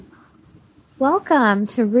Welcome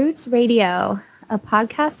to Roots Radio, a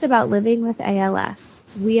podcast about living with ALS.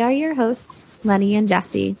 We are your hosts, Lenny and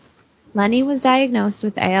Jesse. Lenny was diagnosed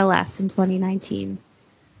with ALS in 2019.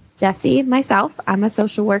 Jesse, myself, I'm a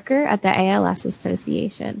social worker at the ALS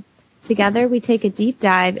Association. Together, we take a deep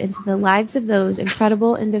dive into the lives of those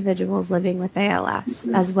incredible individuals living with ALS,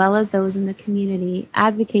 as well as those in the community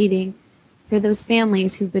advocating for those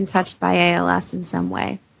families who've been touched by ALS in some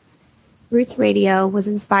way. Roots Radio was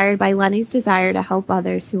inspired by Lenny's desire to help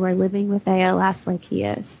others who are living with ALS like he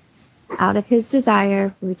is. Out of his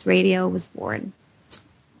desire, Roots Radio was born.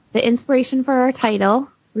 The inspiration for our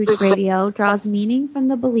title, Roots Radio, draws meaning from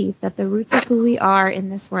the belief that the roots of who we are in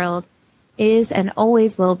this world is and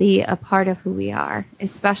always will be a part of who we are,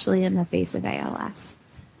 especially in the face of ALS.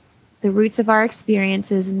 The roots of our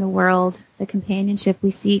experiences in the world, the companionship we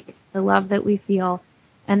seek, the love that we feel,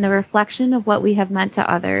 and the reflection of what we have meant to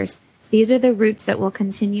others, these are the roots that will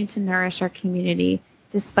continue to nourish our community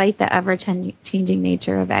despite the ever-changing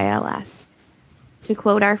nature of ALS. To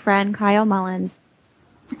quote our friend Kyle Mullins,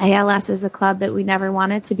 ALS is a club that we never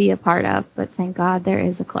wanted to be a part of, but thank God there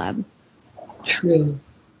is a club. True.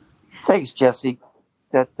 Thanks, Jesse.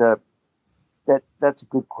 That's a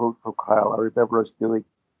good quote from Kyle. I remember us doing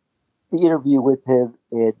the interview with him,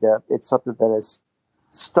 and it's something that has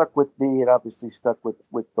stuck with me and obviously stuck with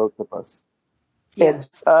both of us. Yes.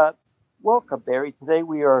 And welcome, Mary. Today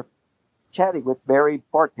we are chatting with Mary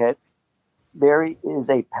Barkett. Mary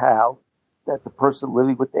is a pal. That's a person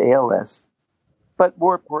living with ALS. But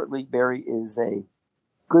more importantly, Mary is a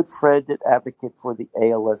good friend and advocate for the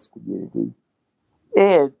ALS community.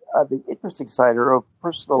 And on the interesting side, her own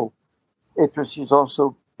personal interest, she's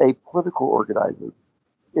also a political organizer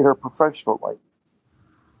in her professional life.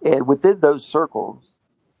 And within those circles,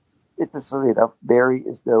 interestingly enough, Mary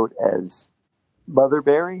is known as Mother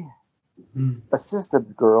Mary, a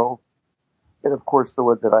systems girl, and of course the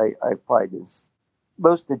one that I find is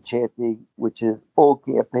most enchanting, which is Old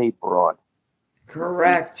Campaign Broad.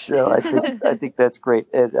 Correct. So I think that's great.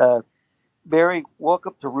 And Mary,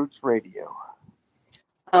 welcome to Roots Radio.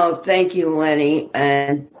 Oh, thank you, Lenny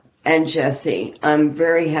and Jesse. I'm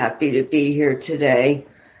very happy to be here today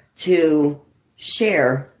to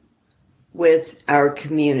share with our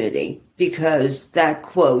community because that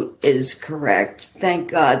quote is correct.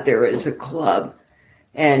 Thank God there is a club,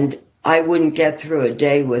 and I wouldn't get through a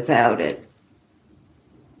day without it.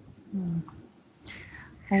 Well,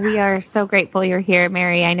 we are so grateful you're here,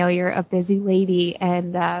 Mary. I know you're a busy lady,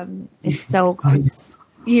 and it's so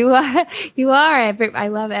you are. I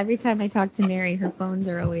love every time I talk to Mary. Her phones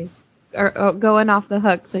are always going off the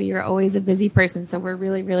hook, so you're always a busy person. So we're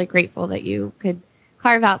really, really grateful that you could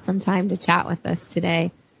carve out some time to chat with us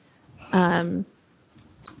today.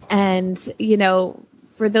 And you know,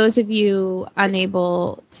 for those of you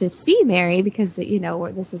unable to see Mary, because you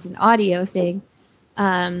know this is an audio thing.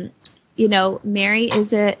 You know, Mary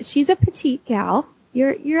she's a petite gal.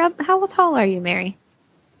 How tall are you, Mary?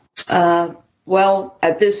 Well,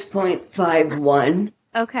 at this point, 5'1".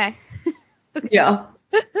 Okay. Yeah.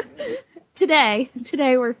 Today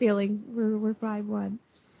we're 5'1".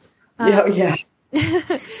 Yeah.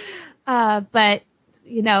 But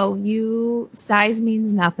you know, size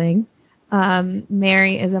means nothing.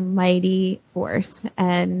 Mary is a mighty force,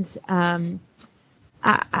 and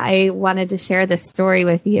I wanted to share this story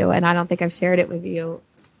with you, and I don't think I've shared it with you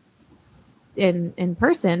in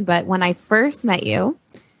person. But when I first met you,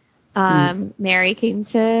 Mary came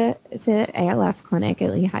to ALS clinic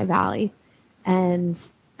at Lehigh Valley, and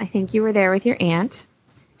I think you were there with your aunt.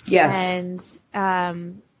 Yes.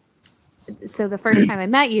 And so the first time I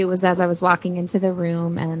met you was as I was walking into the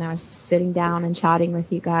room, and I was sitting down and chatting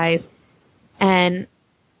with you guys. And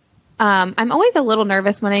I'm always a little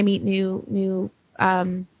nervous when I meet new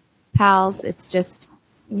pals. It's just,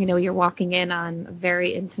 you know, you're walking in on a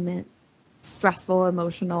very intimate, stressful,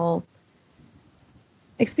 emotional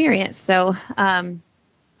experience. So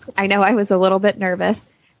I know I was a little bit nervous,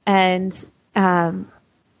 and I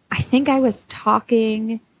think I was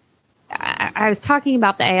talking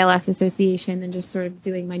about the ALS Association and just sort of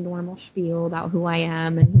doing my normal spiel about who I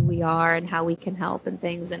am and who we are and how we can help and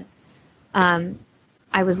things. And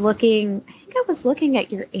I was looking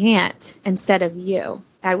at your aunt instead of you.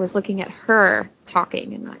 I was looking at her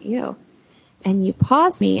talking and not you. And you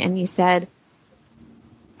paused me and you said,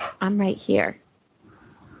 "I'm right here."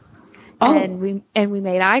 Oh. And we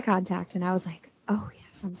made eye contact, and I was like, "Oh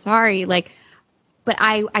yes, I'm sorry." But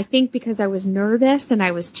I think because I was nervous and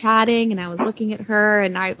I was chatting and I was looking at her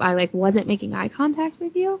and I wasn't making eye contact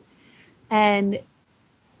with you. And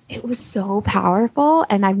it was so powerful,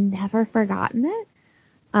 and I've never forgotten it.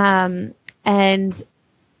 And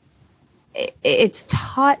it's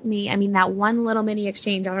taught me, I mean, that one little mini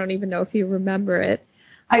exchange, I don't even know if you remember it.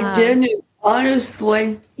 I didn't,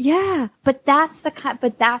 honestly. Yeah, but that's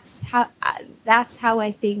how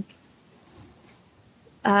I think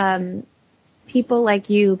people like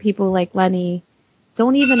you, people like Lenny,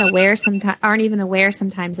 aren't even aware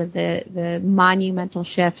sometimes of the monumental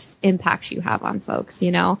shifts, impacts you have on folks, you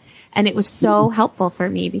know? And it was so helpful for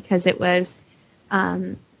me because it was,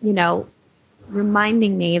 you know,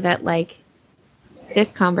 reminding me that like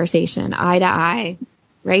this conversation, eye to eye,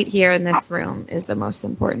 right here in this room is the most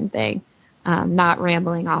important thing. Not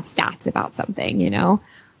rambling off stats about something, you know?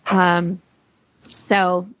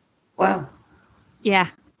 So, Wow. yeah,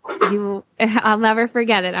 I'll never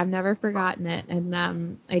forget it. I've never forgotten it.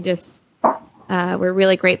 And we're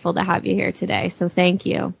really grateful to have you here today. So thank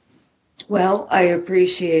you. Well, I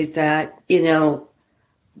appreciate that. You know,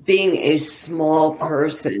 being a small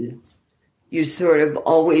person, you sort of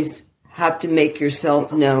always have to make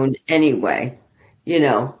yourself known anyway. You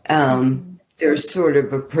know, there's sort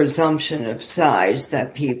of a presumption of size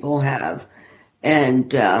that people have.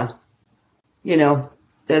 And, you know,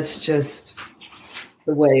 that's just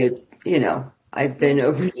the way it, you know, I've been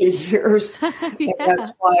over the years. Yeah.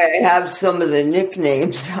 That's why I have some of the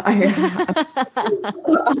nicknames I have.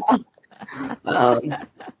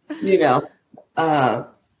 You know,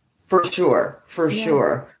 for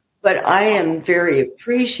sure. But I am very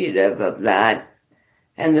appreciative of that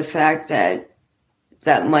and the fact that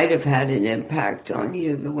that might have had an impact on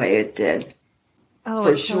you the way it did. Oh,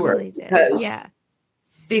 for it sure. totally did.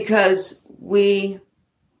 Because we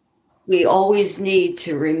always need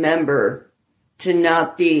to remember to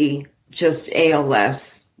not be just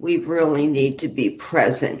ALS. We really need to be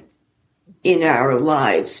present in our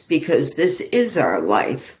lives because this is our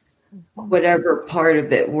life, whatever part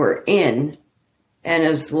of it we're in, and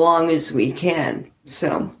as long as we can.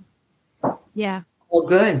 So, yeah. All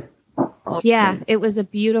good. Yeah, it was a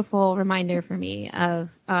beautiful reminder for me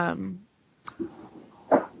of,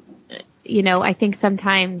 you know, I think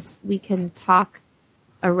sometimes we can talk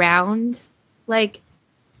around, like,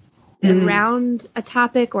 around a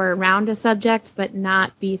topic or around a subject, but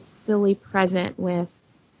not be fully present with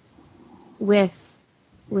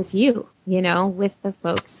you, you know, with the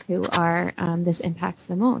folks who are, this impacts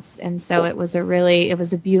the most. And so it was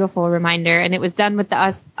a beautiful reminder, and it was done with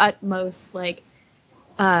the utmost, like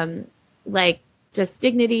just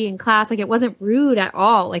dignity in class. Like, it wasn't rude at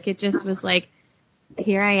all. Like, it just was like,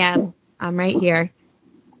 here I am. I'm right here.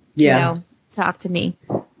 Yeah. You know, talk to me.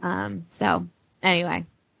 So anyway,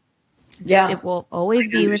 Yeah. it will always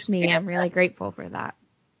be with me. I'm really grateful for that.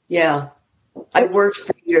 Yeah. I worked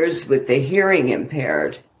for years with the hearing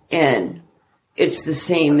impaired, and it's the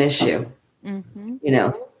same issue, you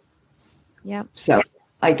know? Yep. So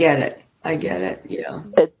I get it. Yeah.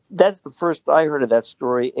 That's the first I heard of that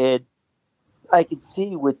story. And I can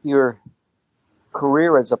see with your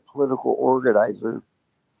career as a political organizer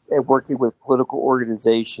and working with political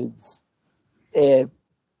organizations and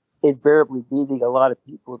invariably meeting a lot of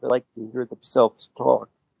people that like to hear themselves talk.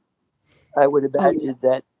 I would imagine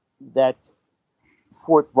that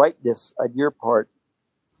forthrightness on your part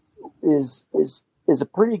is a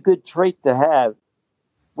pretty good trait to have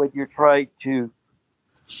when you're trying to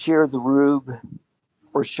share the room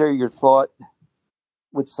or share your thought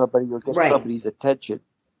with somebody or get somebody's attention,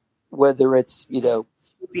 whether it's, you know,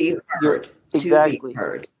 To be heard. Exactly. To be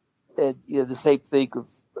heard. And, you know, the same thing of,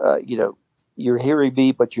 you know, you're hearing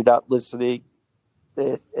me, but you're not listening,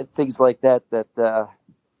 and things like that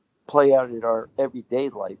play out in our everyday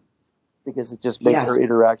life because it just makes our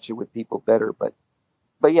interaction with people better. But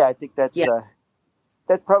yeah, I think that's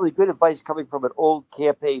probably good advice coming from an old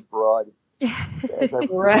campaign broad. As I've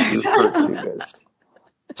referred to as.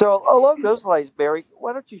 So along those lines, Mary,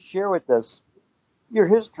 why don't you share with us your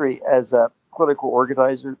history as a political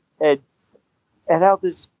organizer and how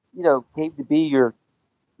this, you know, came to be your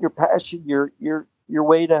passion, your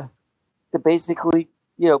way to basically,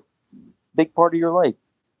 you know, big part of your life.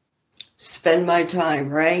 Spend my time,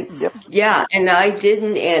 right? Yep. Yeah, and I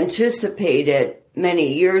didn't anticipate it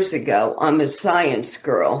many years ago. I'm a science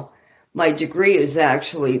girl. My degree is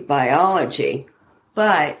actually biology,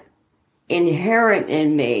 but inherent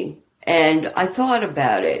in me, and I thought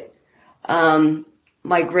about it.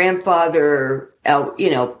 My grandfather, you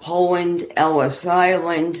know, Poland, Ellis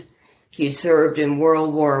Island, he served in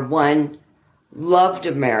World War I, loved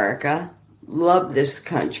America, loved this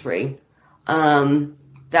country.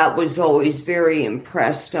 That was always very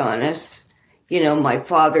impressed on us. You know, my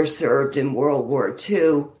father served in World War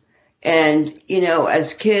II. And, you know,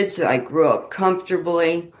 as kids, I grew up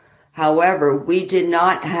comfortably. However, we did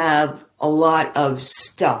not have a lot of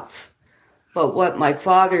stuff. But what my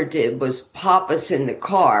father did was pop us in the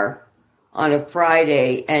car on a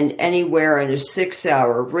Friday, and anywhere in a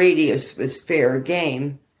 6-hour radius was fair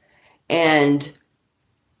game. And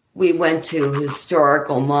we went to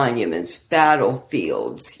historical monuments,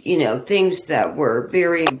 battlefields, things that were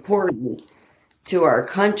very important to our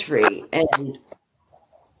country. And,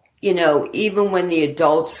 even when the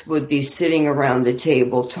adults would be sitting around the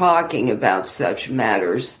table talking about such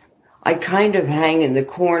matters, I kind of hang in the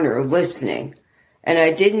corner listening. And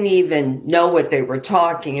I didn't even know what they were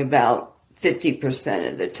talking about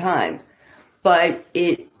 50% of the time. But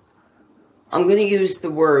I'm going to use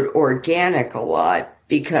the word organic a lot,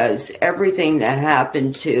 because everything that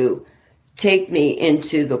happened to take me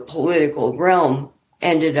into the political realm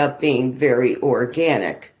ended up being very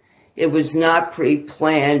organic. It was not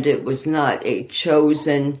pre-planned. It was not a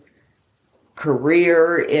chosen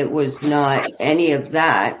career. It was not any of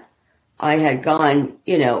that. I had gone,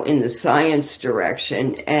 in the science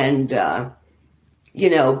direction, and,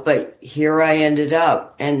 but here I ended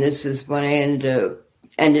up, and this is what I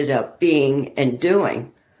ended up being and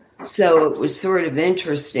doing. So it was sort of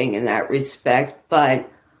interesting in that respect, but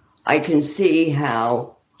I can see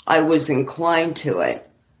how I was inclined to it.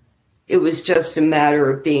 It was just a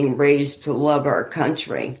matter of being raised to love our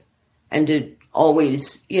country and to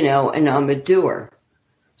always, and I'm a doer.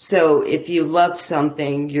 So if you love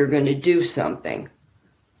something, you're going to do something.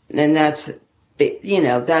 And that's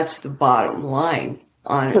the bottom line,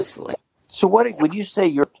 honestly. So when you say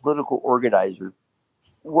you're a political organizer,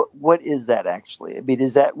 what is that actually? I mean,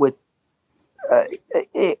 is that with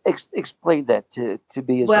explain that to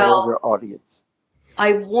me as well as our audience.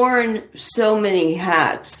 I've worn so many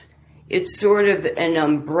hats. It's sort of an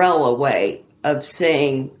umbrella way of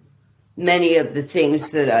saying many of the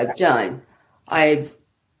things that I've done. I've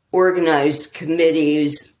organized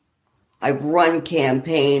committees. I've run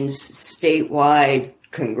campaigns statewide,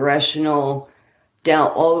 congressional,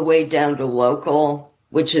 down all the way down to local,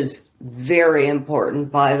 which is very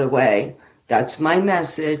important, by the way. That's my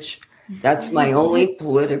message. That's my only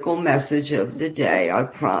political message of the day, I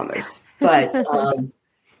promise. But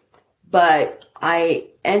I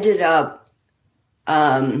ended up,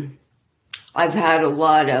 I've had a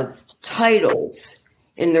lot of titles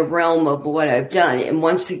in the realm of what I've done. And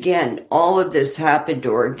once again, all of this happened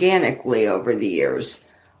organically over the years.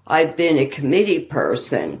 I've been a committee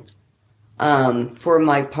person for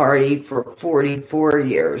my party for 44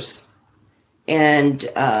 years. And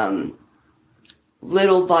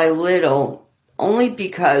little by little, only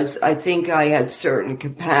because I think I had certain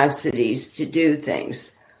capacities to do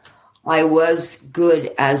things. I was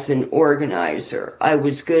good as an organizer. I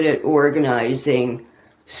was good at organizing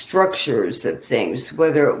structures of things,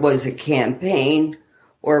 whether it was a campaign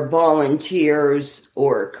or volunteers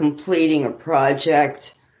or completing a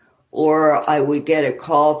project, or I would get a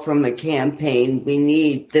call from a campaign, we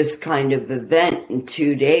need this kind of event in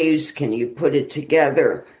 2 days. Can you put it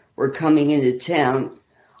together? We're coming into town.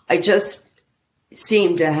 I just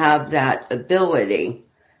seemed to have that ability.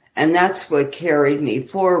 And that's what carried me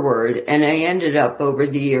forward. And I ended up over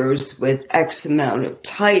the years with X amount of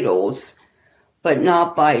titles, but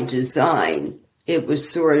not by design. It was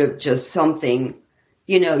sort of just something,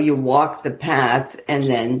 you walk the path and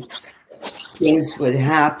then things would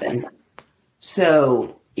happen.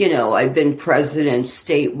 So, I've been president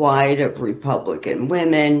statewide of Republican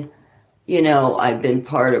Women. I've been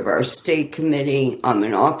part of our state committee. I'm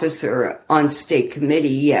an officer on state committee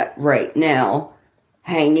yet right now,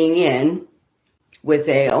 hanging in with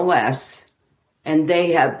ALS, and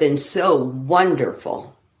they have been so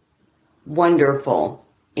wonderful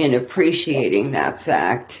in appreciating that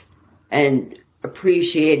fact and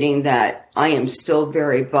appreciating that I am still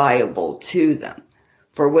very viable to them,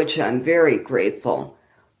 for which I'm very grateful.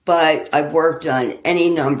 But I've worked on any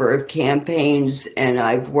number of campaigns, and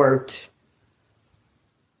I've worked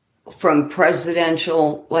from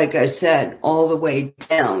presidential, like I said, all the way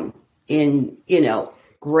down in,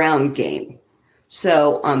 ground game.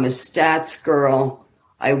 So I'm a stats girl.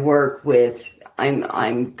 I work with,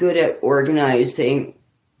 I'm good at organizing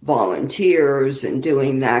volunteers and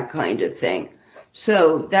doing that kind of thing.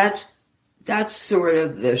 So that's sort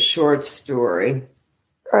of the short story.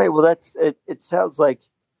 All right. Well, it sounds like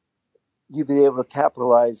you've been able to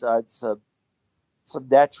capitalize on some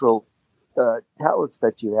natural talents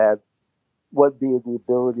that you have. One being the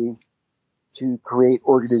ability to create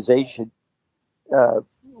organization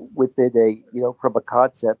within from a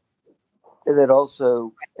concept. And then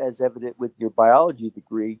also, as evident with your biology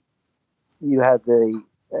degree, you have the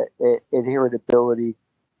inherent ability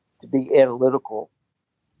to be analytical.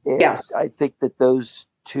 And yes. I think that those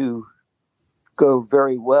two go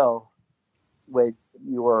very well when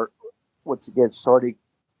you are, once again, starting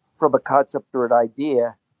from a concept or an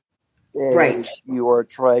idea, and Right. you are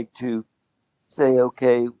trying to say,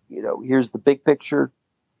 okay, here's the big picture.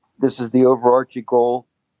 This is the overarching goal.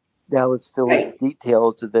 Now let's fill in Right. the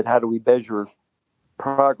details, and then how do we measure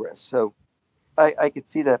progress? So I could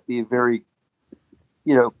see that being very,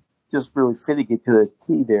 just really fitting into the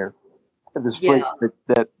T there, and the strength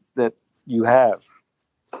that you have.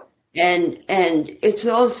 And it's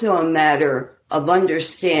also a matter of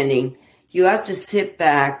understanding. You have to sit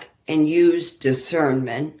back and use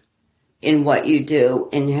discernment in what you do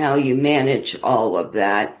and how you manage all of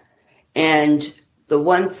that. And the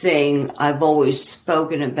one thing I've always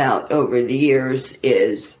spoken about over the years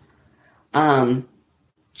is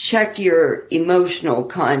check your emotional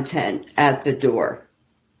content at the door.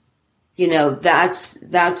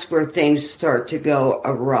 That's where things start to go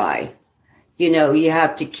awry. You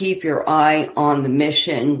have to keep your eye on the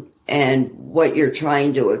mission and what you're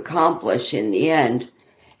trying to accomplish in the end.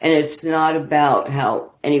 And it's not about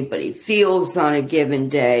how anybody feels on a given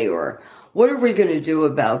day or what are we going to do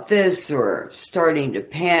about this or starting to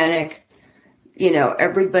panic.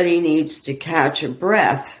 Everybody needs to catch a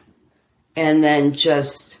breath and then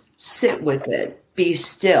just sit with it, be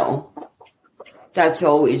still. That's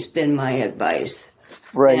always been my advice.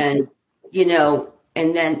 Right. And,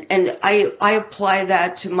 and I apply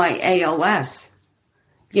that to my ALS.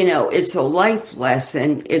 It's a life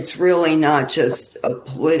lesson. It's really not just a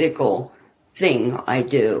political thing I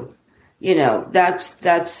do.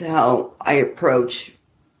 That's how I approach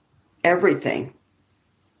everything.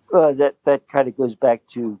 That kind of goes back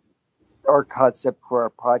to our concept for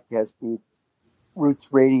our podcast being Roots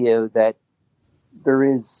Radio, that there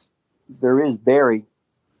is Barry,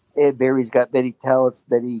 and Barry's got many talents,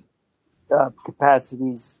 many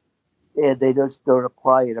capacities, and they just don't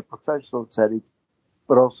apply in a professional setting,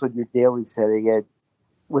 but also in your daily setting. And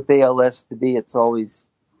with ALS, to me, it's always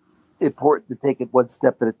important to take it one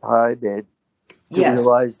step at a time and to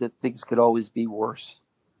realize that things could always be worse.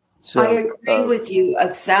 So, I agree with you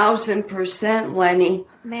 1,000%, Lenny.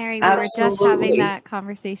 Mary, we were just having that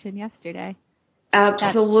conversation yesterday.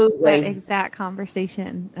 Absolutely. That exact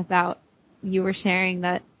conversation about, you were sharing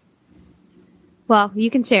that, well,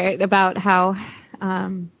 you can share it about how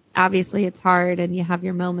obviously it's hard and you have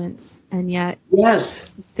your moments, and yet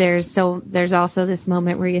there's also this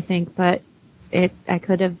moment where you think, but I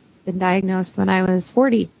could have been diagnosed when I was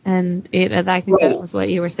 40, and I think that was what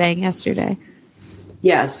you were saying yesterday.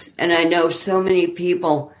 Yes, and I know so many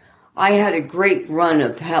people. I had a great run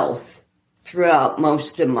of health throughout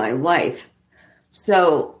most of my life.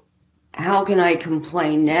 So how can I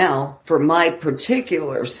complain now for my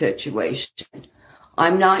particular situation?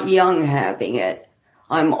 I'm not young having it.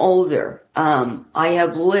 I'm older. I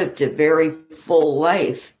have lived a very full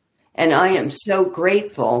life, and I am so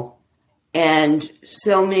grateful. And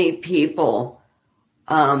so many people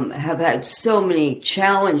have had so many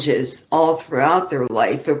challenges all throughout their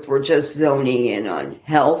life, if we're just zoning in on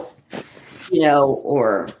health,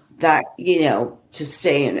 or that, to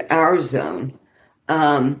stay in our zone.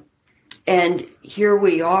 And here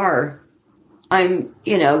we are. I'm,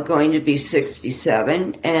 going to be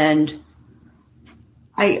 67, and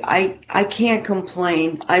I can't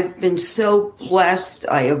complain. I've been so blessed.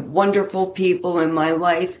 I have wonderful people in my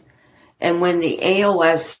life. And when the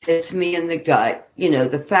ALS hits me in the gut,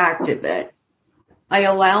 the fact of it, I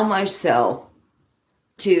allow myself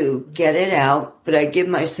to get it out, but I give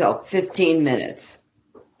myself 15 minutes.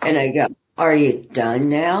 And I go, are you done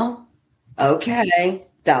now? Okay,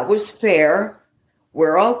 that was fair.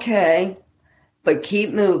 We're okay, but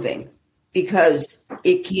keep moving because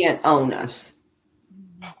it can't own us.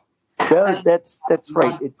 No, that's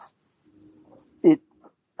right.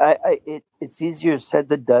 It's easier said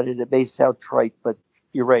than done, and it may sound trite, but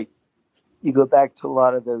you're right. You go back to a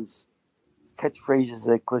lot of those catchphrases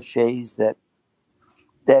and cliches that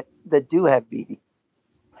do have meaning,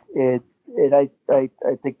 and I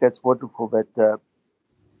think that's wonderful that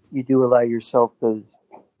you do allow yourself those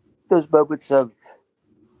moments of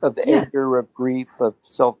anger, of grief, of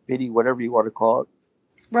self-pity, whatever you want to call it.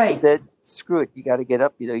 Right. And then screw it. You got to get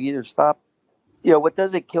up. You either stop. What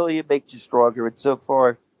doesn't kill you makes you stronger. And so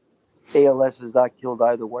far, ALS has not killed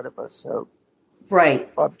either one of us. So, I'm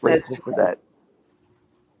grateful for that.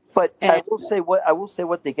 But I will say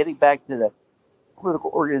one thing. Getting back to the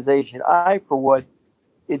political organization, I, for one,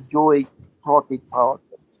 enjoy talking politics,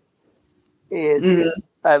 and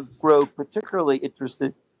I've grown particularly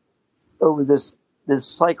interested over this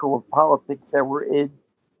cycle of politics that we're in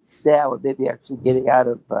now, and maybe actually getting out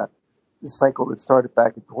of the cycle that started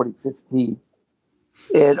back in 2015.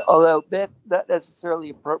 And although that's not necessarily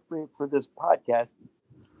appropriate for this podcast,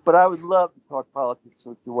 but I would love to talk politics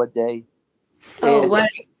with you one day. Oh,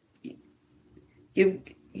 Lenny,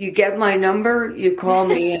 you get my number. You call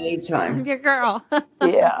me anytime. I'm your girl.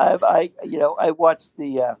 Yeah, I watched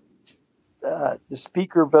the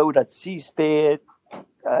speaker vote on C-SPAN.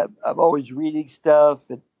 I'm always reading stuff,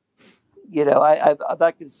 and I'm not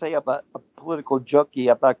going to say I'm a political junkie.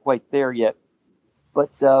 I'm not quite there yet, but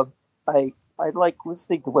I like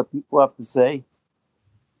listening to what people have to say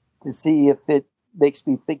to see if it makes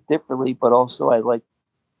me think differently. But also, I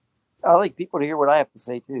like people to hear what I have to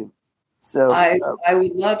say too. So I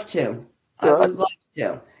would love to. I would love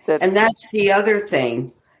to. And that's the other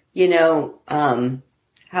thing,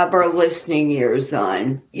 have our listening ears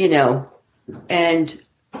on, and,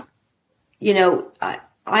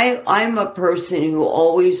 I'm a person who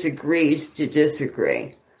always agrees to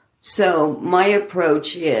disagree. So my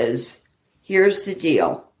approach is, here's the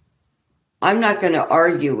deal. I'm not going to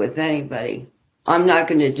argue with anybody. I'm not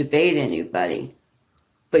going to debate anybody.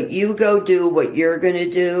 But you go do what you're going to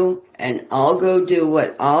do, and I'll go do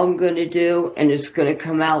what I'm going to do, and it's going to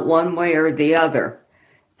come out one way or the other.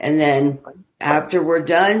 And then after we're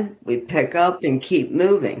done, we pick up and keep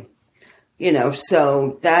moving.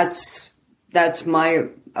 So that's my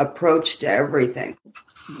approach to everything.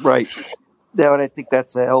 Right. Now, and I think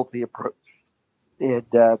that's a healthy approach, and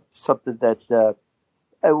something that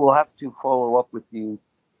I will have to follow up with you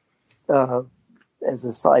as a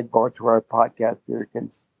sidebar to our podcast here,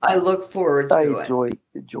 because I look forward to it. I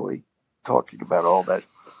enjoy talking about all that.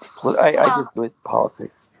 I just do it in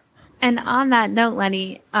politics. And on that note,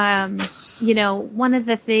 Lenny, one of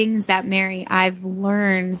the things that Mary, I've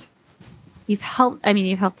learned, you've helped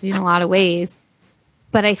me in a lot of ways,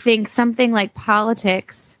 but I think something like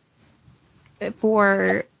politics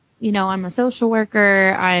for, I'm a social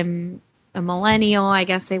worker, I'm a millennial, I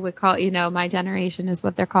guess they would call, my generation is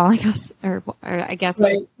what they're calling us, or I guess.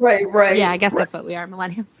 Right. Yeah, I guess that's what we are,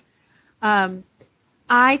 millennials.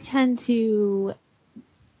 I tend to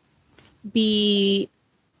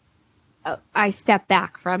I step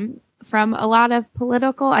back from a lot of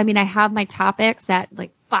political. I mean, I have my topics that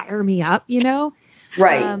like fire me up,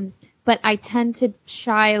 Right. But I tend to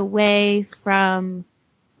shy away from,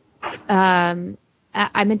 I'm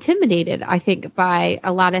intimidated, I think, by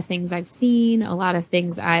a lot of things I've seen, a lot of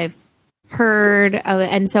things I've heard.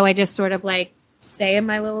 And so I just sort of like stay in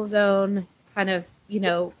my little zone, kind of,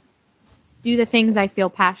 do the things I feel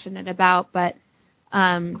passionate about. But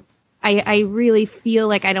I really feel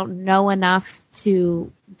like I don't know enough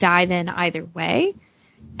to dive in either way.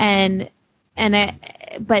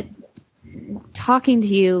 But talking to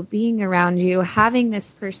you, being around you, having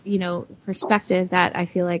this perspective that I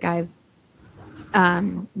feel like I've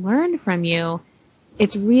learned from you,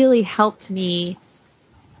 it's really helped me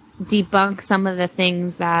debunk some of the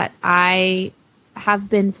things that I have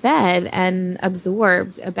been fed and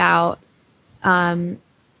absorbed about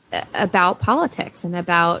politics and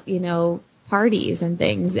about, parties and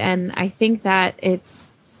things. And I think that it's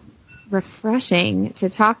refreshing to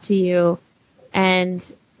talk to you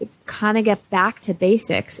and kind of get back to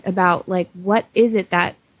basics about like, what is it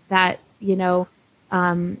that that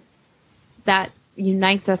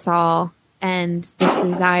unites us all, and this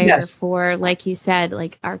desire for, like you said,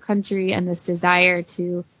 like our country, and this desire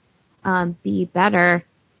to be better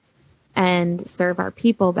and serve our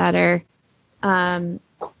people better.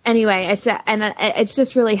 Anyway, it's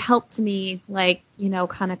just really helped me, like,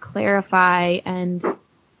 kind of clarify and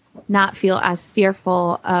not feel as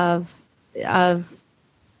fearful of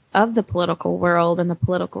the political world and the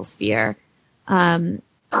political sphere. And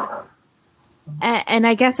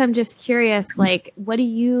I guess I'm just curious, like, what do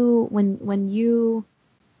you, when you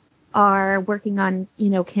are working on,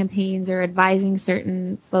 campaigns or advising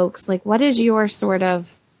certain folks, like, what is your sort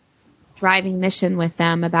of driving mission with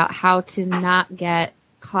them about how to not get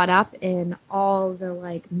caught up in all the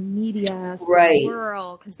like media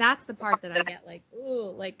swirl? Because that's the part that I get like,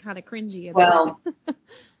 ooh, like kind of cringy about. Well,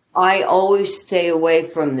 I always stay away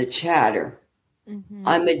from the chatter. Mm-hmm.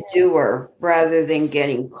 I'm a doer rather than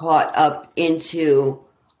getting caught up into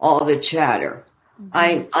all the chatter. Mm-hmm.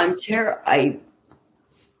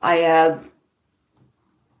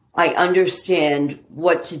 I understand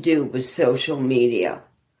what to do with social media,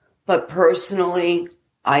 but personally,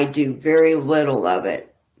 I do very little of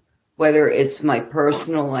it, whether it's my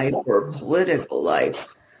personal life or political life.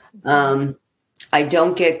 I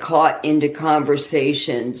don't get caught into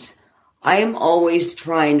conversations. I am always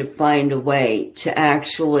trying to find a way to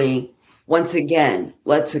actually, once again,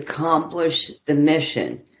 let's accomplish the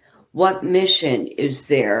mission. What mission is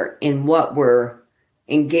there in what we're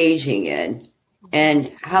engaging in?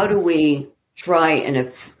 And how do we try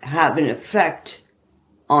and have an effect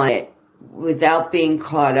on it without being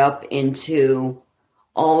caught up into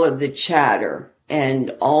all of the chatter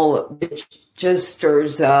and all of it just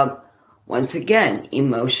stirs up, once again,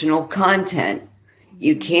 emotional content.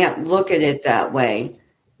 You can't look at it that way.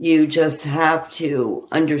 You just have to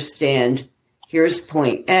understand, here's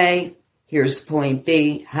point A, here's point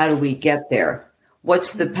B. How do we get there?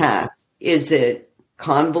 What's the path? Is it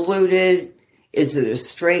convoluted? Is it a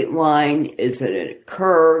straight line? Is it a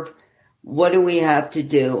curve? What do we have to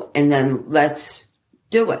do? And then let's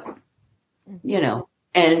do it,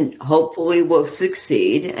 and hopefully we'll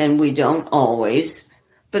succeed, and we don't always,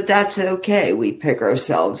 but that's okay. We pick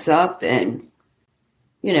ourselves up and,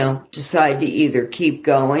 decide to either keep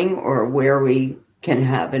going or where we can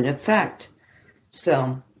have an effect.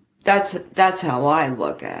 So that's how I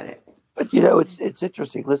look at it. But, it's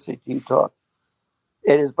interesting listening to you talk.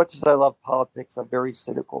 And as much as I love politics, I'm very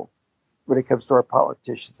cynical when it comes to our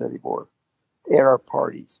politicians anymore and our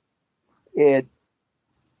parties. And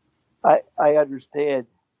I understand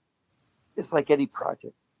it's like any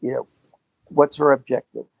project, what's our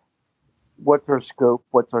objective? What's our scope?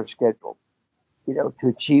 What's our schedule, to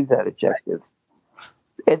achieve that objective?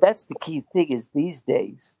 And that's the key thing is these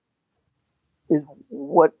days is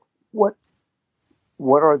what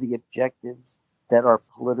are the objectives that our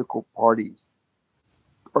political parties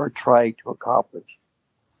are trying to accomplish?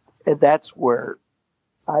 And that's where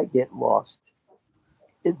I get lost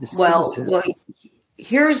in the Well,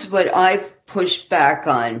 here's what I've pushed back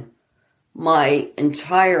on my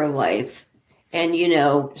entire life. And,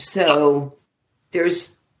 so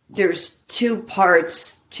there's two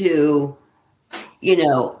parts to,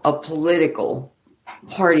 a political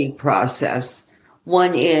party process.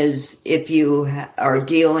 One is if you are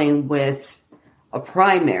dealing with a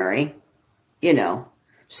primary,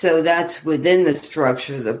 so that's within the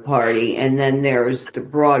structure of the party. And then there's the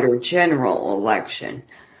broader general election.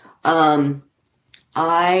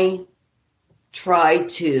 I try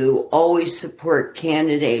to always support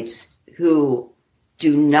candidates who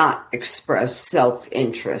do not express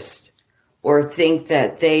self-interest or think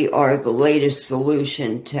that they are the latest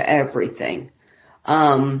solution to everything.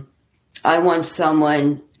 I want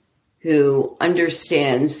someone who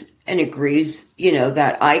understands and agrees,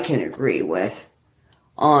 that I can agree with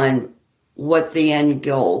on what the end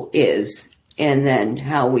goal is and then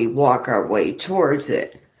how we walk our way towards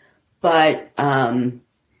it. But,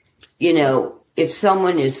 if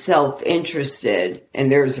someone is self-interested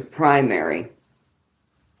and there's a primary,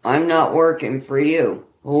 I'm not working for you,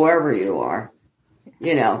 whoever you are.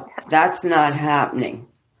 That's not happening.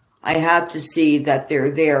 I have to see that they're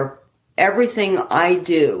there. Everything I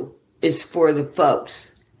do is for the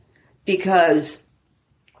folks, because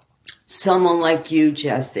someone like you,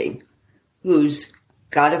 Jesse, who's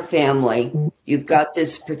got a family, you've got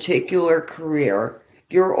this particular career,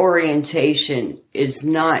 your orientation is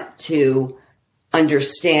not to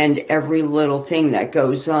understand every little thing that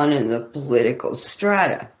goes on in the political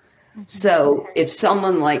strata. So if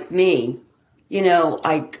someone like me,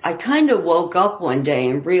 I kind of woke up one day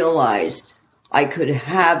and realized I could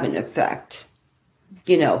have an effect,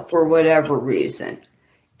 for whatever reason.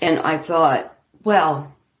 And I thought,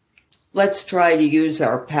 well, let's try to use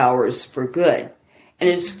our powers for good. And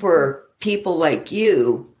it's for people like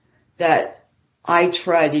you that I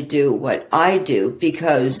try to do what I do,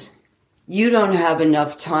 because you don't have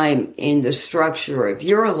enough time in the structure of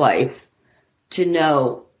your life to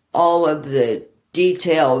know all of the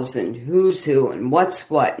details and who's who and what's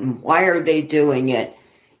what and why are they doing it.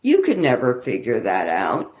 You could never figure that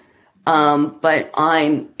out. But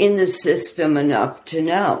I'm in the system enough to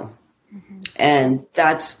know. And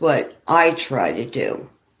that's what I try to do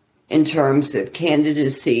in terms of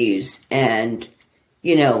candidacies and,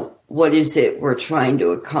 what is it we're trying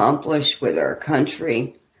to accomplish with our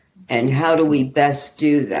country and how do we best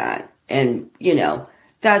do that? And,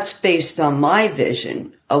 that's based on my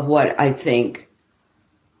vision of what I think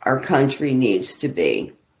our country needs to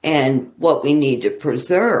be and what we need to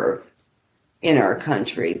preserve in our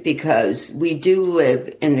country, because we do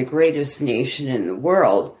live in the greatest nation in the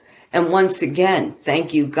world. And once again,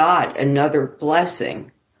 thank you, God, another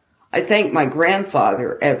blessing. I thank my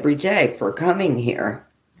grandfather every day for coming here,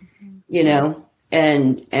 and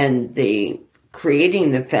the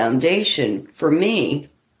creating the foundation for me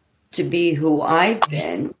to be who I've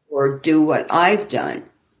been or do what I've done.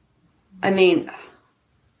 I mean,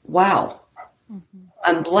 wow,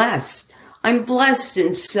 I'm blessed. I'm blessed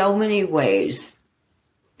in so many ways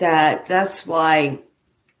that's why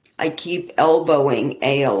I keep elbowing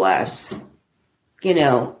ALS,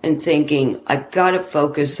 and thinking I've got to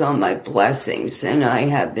focus on my blessings. And I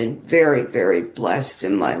have been very, very blessed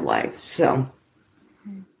in my life. So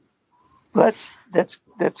that's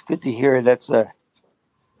good to hear. That's a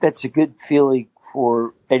good feeling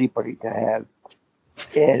for anybody to have,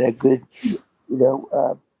 and a good,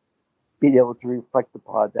 being able to reflect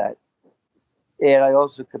upon that. And I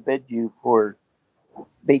also commend you for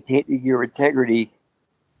maintaining your integrity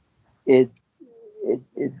in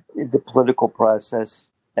the political process,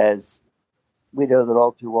 as we know that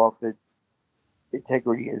all too often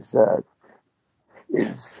integrity is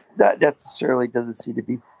not necessarily, doesn't seem to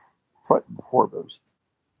be front and foremost.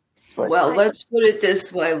 But, well, let's put it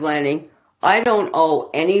this way, Lenny. I don't owe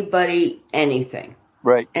anybody anything.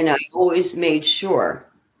 right. And I always made sure.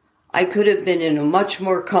 I could have been in a much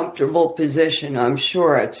more comfortable position, I'm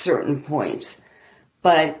sure, at certain points.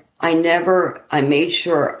 But I made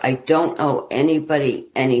sure I don't owe anybody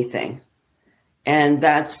anything. And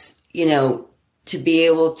that's, to be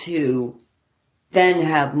able to then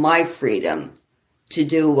have my freedom to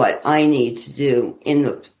do what I need to do in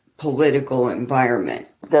the political environment.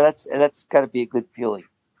 That's got to be a good feeling.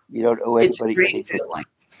 You don't owe It's a anybody great anything. feeling.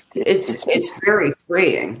 It's very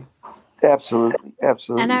freeing. Absolutely.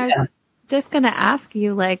 And I was just going to ask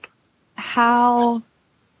you, how,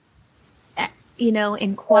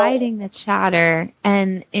 in quieting the chatter,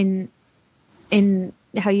 and in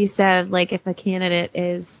how you said, if a candidate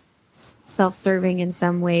is self-serving in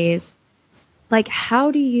some ways,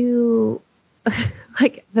 how do you,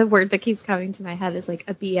 the word that keeps coming to my head is a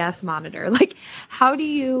BS monitor. How do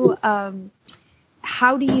you,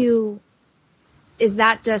 is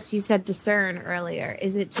that just, you said discern earlier,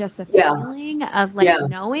 is it just a feeling of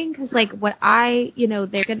knowing? Because what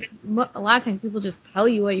they're going to, a lot of times people just tell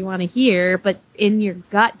you what you want to hear, but in your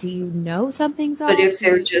gut, do you know something's off? But if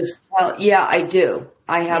they're just, I do.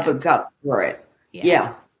 I have a gut for it.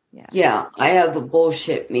 Yeah. I have a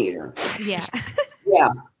bullshit meter. Yeah. Yeah.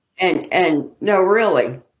 And no,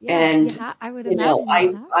 really. Yeah, and, I would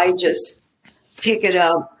imagine I just pick it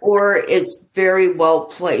up, or it's very well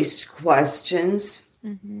placed questions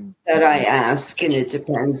that I ask, and it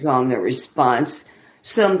depends on the response.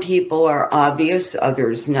 Some people are obvious,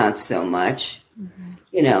 others not so much,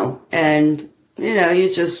 and,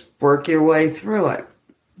 you just work your way through it.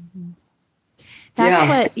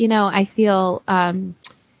 That's what, I feel, when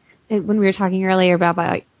we were talking earlier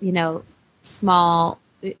about, small,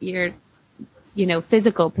 your,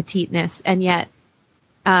 physical petiteness, and yet,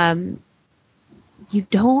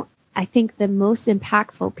 I think the most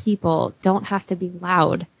impactful people don't have to be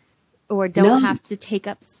loud or don't have to take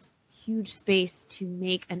up huge space to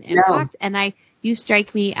make an impact. No. And you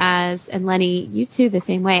strike me as, and Lenny, you too, the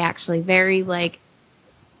same way, actually, very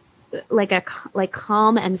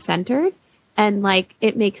calm and centered. And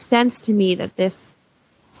it makes sense to me that this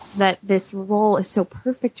role is so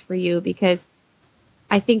perfect for you, because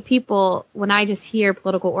I think people, when I just hear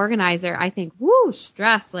political organizer, I think, woo,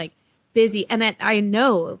 stress, busy. And I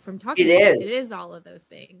know from talking to you, it is all of those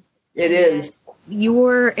things. It is. It's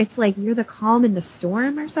you're the calm in the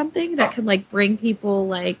storm or something that can bring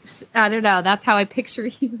people I don't know. That's how I picture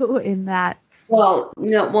you in that. Well,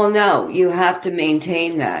 no, you have to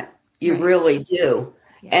maintain that. You really do.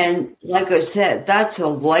 Yeah. And like I said, that's a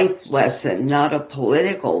life lesson, not a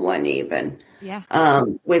political one even. Yeah.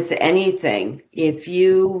 With anything, if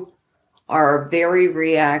you are very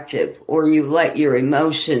reactive or you let your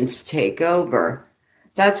emotions take over,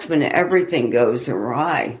 that's when everything goes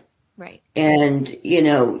awry. Right. And,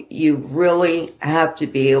 you really have to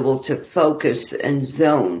be able to focus and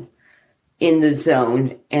zone in the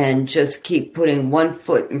zone and just keep putting one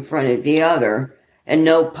foot in front of the other. And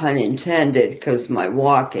no pun intended, because my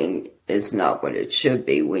walking is not what it should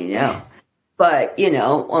be, we know. But,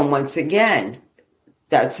 and once again,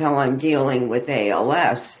 that's how I'm dealing with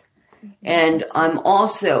ALS. And I'm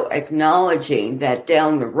also acknowledging that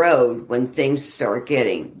down the road, when things start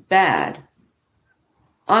getting bad,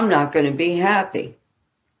 I'm not going to be happy.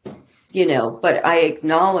 But I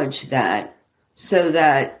acknowledge that so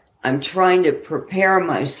that I'm trying to prepare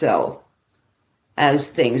myself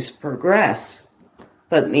as things progress.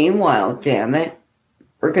 But meanwhile, damn it,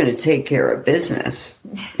 we're going to take care of business,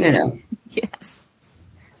 Yes.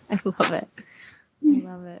 I love it.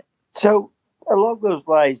 So along those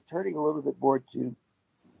lines, turning a little bit more to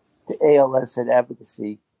ALS and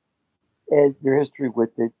advocacy and your history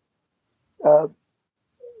with it,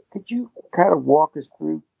 could you kind of walk us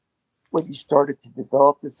through when you started to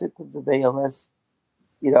develop the symptoms of ALS?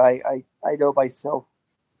 I know myself,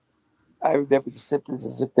 I remember the symptoms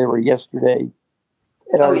as if they were yesterday.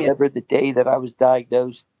 And I remember the day that I was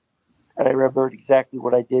diagnosed, And I remembered exactly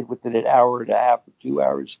what I did within an hour and a half or 2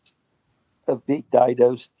 hours of being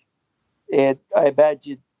diagnosed. And I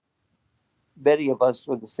imagine many of us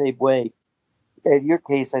were the same way. In your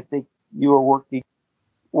case, I think you were working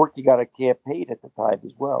on a campaign at the time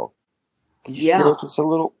as well. Can you share Yeah. with us a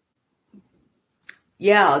little?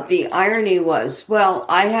 Yeah, the irony was, well,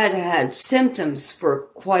 I had had symptoms for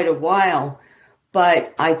quite a while,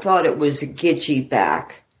 but I thought it was a gitchy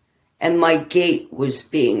back and my gait was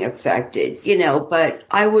being affected, but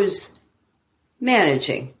I was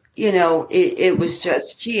managing, it was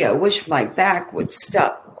just, gee, I wish my back would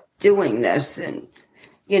stop doing this. And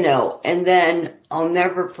then I'll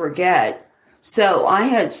never forget. So I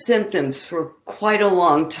had symptoms for quite a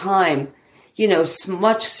long time,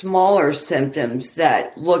 much smaller symptoms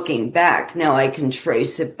that looking back, now I can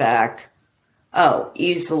trace it back,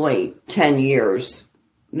 easily 10 years,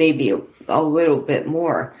 maybe a little bit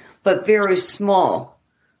more, but very small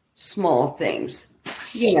things.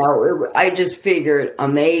 I just figured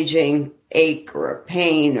I'm aging, ache or a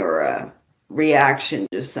pain or a reaction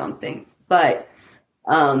to something. But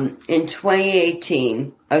in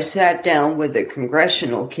 2018, I sat down with a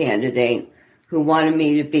congressional candidate who wanted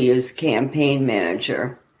me to be his campaign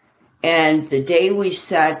manager. And the day we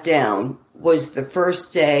sat down was the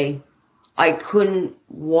first day I couldn't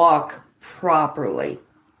walk properly.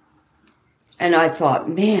 And I thought,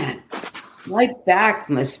 man, my back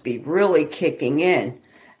must be really kicking in.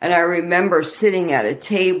 And I remember sitting at a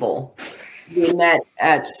table. We met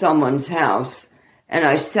at someone's house. And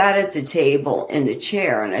I sat at the table in the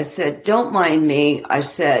chair and I said, don't mind me. I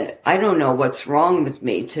said, I don't know what's wrong with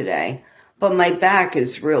me today, but my back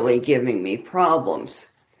is really giving me problems.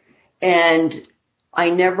 And I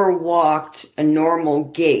never walked a normal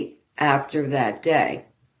gait after that day.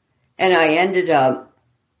 And I ended up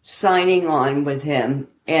signing on with him,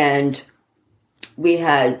 and we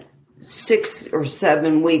had 6 or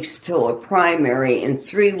 7 weeks till a primary, and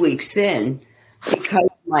 3 weeks in, because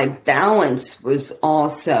my balance was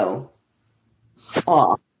also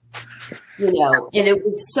off, and it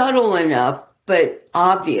was subtle enough, but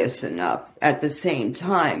obvious enough at the same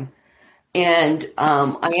time. And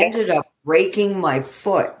I ended up breaking my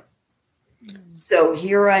foot. So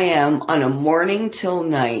here I am on a morning till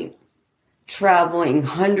night, traveling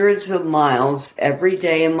hundreds of miles every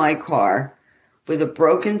day in my car with a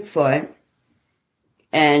broken foot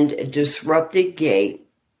and a disrupted gait.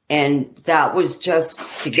 And that was just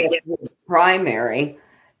to get to the primary.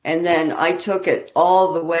 And then I took it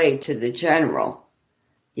all the way to the general,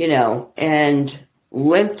 and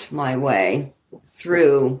limped my way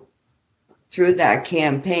through that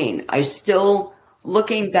campaign. I still,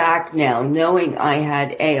 looking back now, knowing I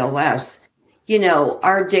had ALS,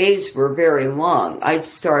 our days were very long. I'd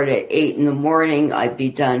start at 8 a.m. I'd be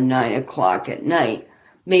done 9 o'clock at night,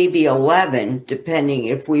 maybe 11, depending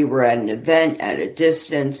if we were at an event at a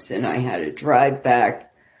distance and I had to drive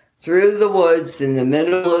back through the woods in the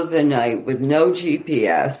middle of the night with no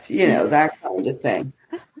GPS, that kind of thing.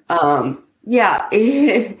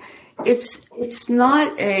 It's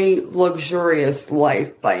not a luxurious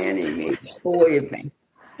life by any means, believe me.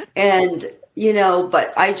 And,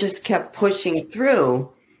 but I just kept pushing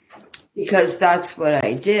through because that's what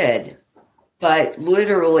I did. But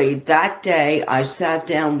literally that day I sat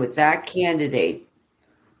down with that candidate,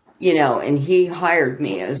 and he hired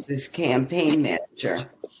me as his campaign manager.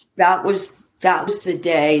 That was the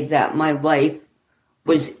day that my life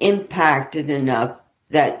was impacted enough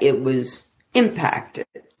that it was impacted,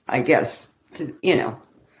 I guess,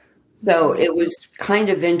 So it was kind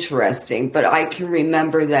of interesting, but I can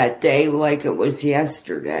remember that day like it was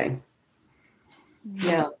yesterday.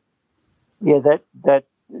 Yeah. Yeah, that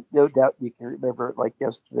no doubt you can remember it like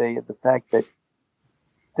yesterday, and the fact that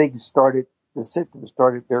the symptoms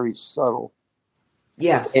started very subtle.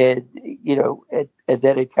 Yes. And, and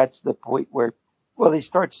then it got to the point where, well, they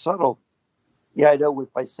start subtle. Yeah, I know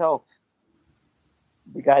with myself,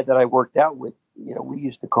 the guy that I worked out with, we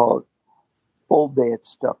used to call it old man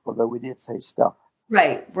stuff, although we didn't say stuff.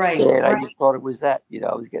 Right. And I just thought it was that,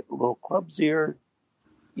 I was getting a little clumsier.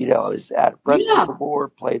 I was out of breath more,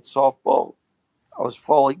 playing softball. I was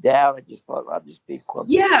falling down. I just thought I'm just being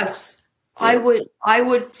clumsy. Yes. Yeah. I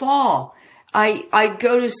would fall. I'd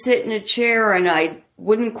go to sit in a chair and I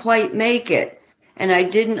wouldn't quite make it. And I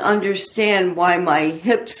didn't understand why my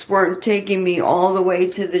hips weren't taking me all the way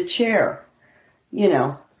to the chair.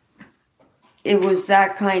 It was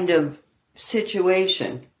that kind of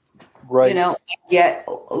situation. Right. Yet,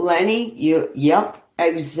 Lenny, yep,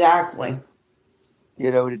 exactly.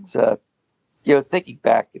 It's, thinking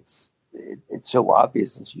back, it's so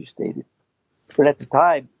obvious as you stated. But at the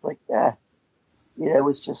time, it's like, it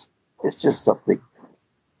was just it's just something,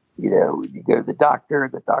 you go to the doctor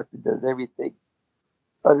does everything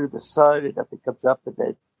under the sun and nothing comes up, and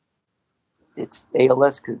then it's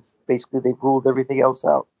ALS because basically they've ruled everything else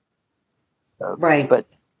out. Right. But,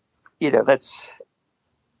 that's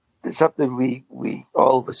something we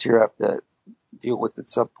all of us here have to deal with at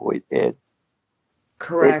some point. And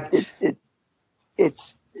correct.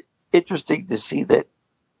 It's interesting to see that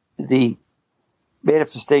the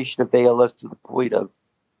manifestation of ALS to the point of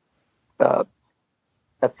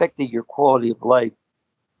affecting your quality of life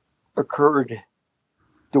occurred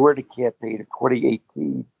during the campaign of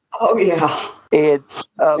 2018. Oh, yeah. And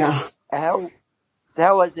Yeah.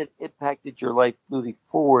 how has it impacted your life moving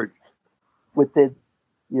forward within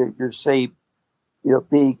your same,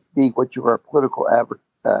 being what you are, a political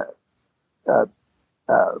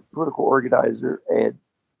political organizer, and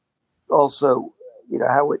also,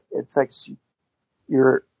 how it affects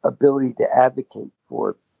your ability to advocate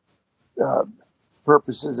for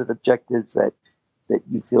purposes and objectives that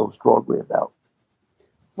you feel strongly about?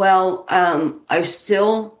 Well, I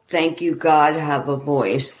still, thank you, God, have a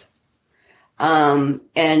voice.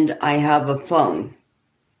 And I have a phone.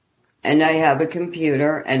 And I have a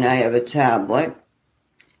computer. And I have a tablet.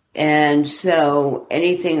 And so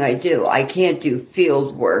anything I do, I can't do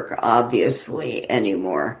field work, obviously,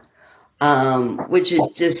 anymore. Which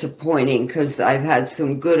is disappointing because I've had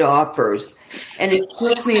some good offers. And it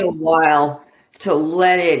took me a while to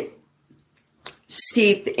let it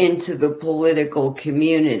seep into the political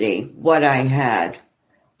community, what I had.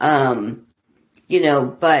 But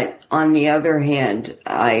on the other hand,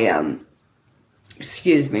 on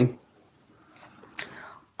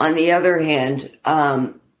the other hand,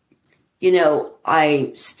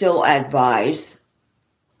 I still advise,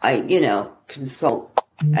 consult,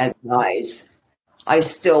 advise. I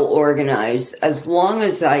still organize. As long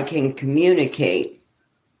as I can communicate,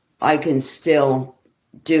 I can still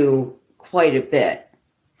do quite a bit.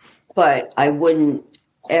 But I wouldn't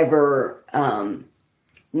ever,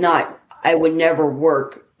 I would never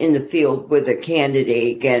work in the field with a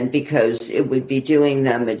candidate again because it would be doing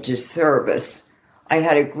them a disservice. I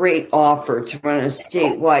had a great offer to run a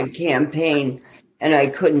statewide campaign and I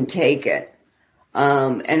couldn't take it.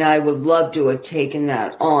 And I would love to have taken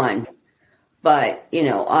that on. But,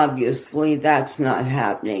 obviously that's not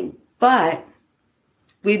happening. But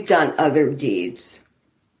we've done other deeds.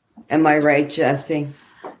 Am I right, Jesse?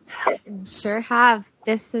 Sure have.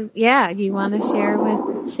 This is, you want to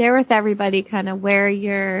share with everybody kind of where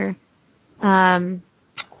your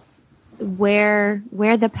where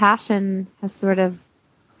the passion has sort of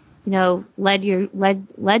led you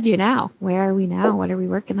now. Where are we now? What are we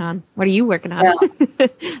working on? What are you working on? Yeah.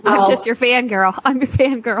 I'm just your fangirl. I'm your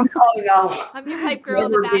fangirl. Oh no. I'm your hype girl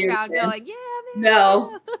in the background going, yeah, man.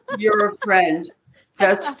 No, you're a friend.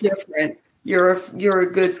 That's different. You're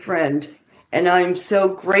a good friend. And I'm so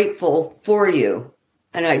grateful for you.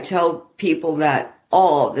 And I tell people that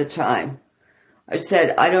all the time. I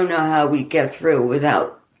said, I don't know how we get through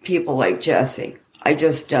without people like Jesse. I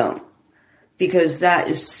just don't. Because that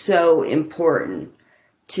is so important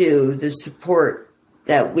to the support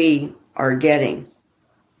that we are getting.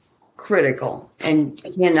 Critical. And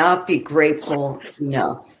cannot be grateful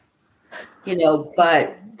enough.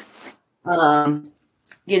 But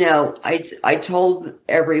I told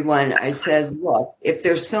everyone, I said, look, if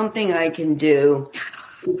there's something I can do,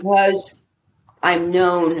 because I'm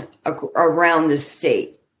known around the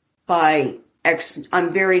state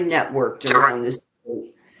I'm very networked around the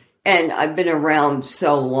state. And I've been around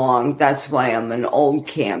so long, that's why I'm an old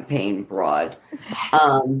campaign broad.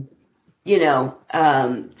 That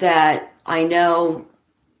I know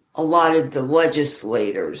a lot of the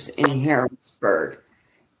legislators in Harrisburg,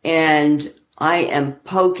 and I am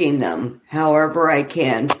poking them however I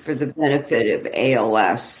can for the benefit of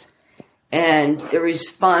ALS. And the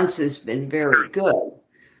response has been very good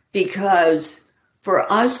because for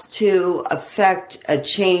us to affect a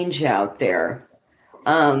change out there,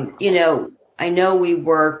 I know we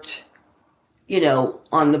worked,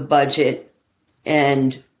 on the budget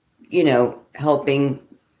and, helping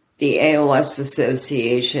the ALS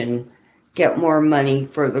Association get more money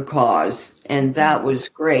for the cause. And that was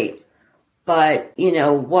great. But,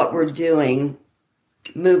 what we're doing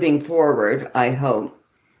moving forward, I hope,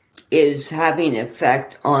 is having an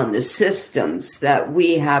effect on the systems that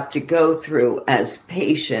we have to go through as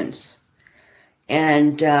patients.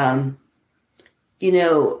 And,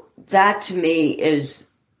 that to me is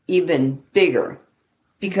even bigger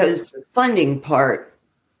because the funding part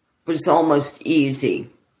was almost easy.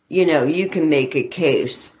 You can make a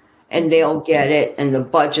case and they'll get it and the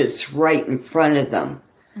budget's right in front of them.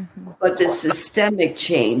 But the systemic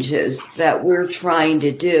changes that we're trying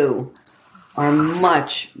to do are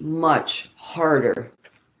much, much harder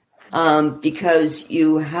because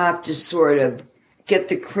you have to sort of get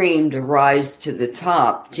the cream to rise to the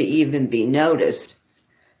top to even be noticed.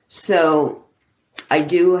 So I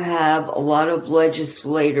do have a lot of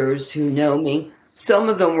legislators who know me. Some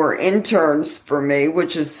of them were interns for me,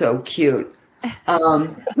 which is so cute.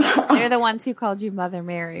 They're the ones who called you Mother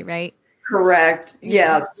Mary, right? Correct.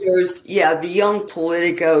 Yeah, the young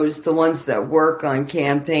politicos, the ones that work on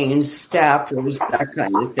campaigns, staffers, that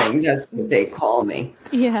kind of thing. That's what they call me.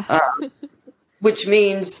 Yeah. Which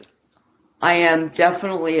means I am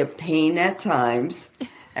definitely a pain at times.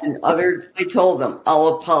 And I told them,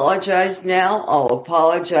 I'll apologize now. I'll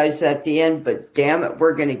apologize at the end, but damn it,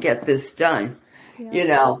 we're going to get this done.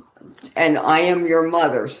 Yeah. And I am your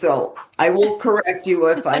mother, so I will correct you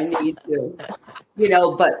if I need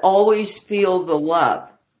to, but always feel the love.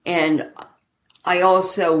 And I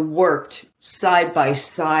also worked side by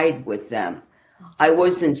side with them. I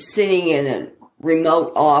wasn't sitting in a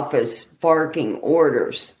remote office barking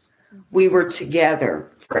orders. We were together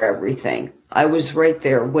for everything. I was right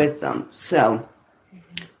there with them. So,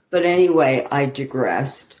 but anyway, I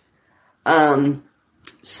digressed.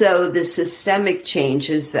 So the systemic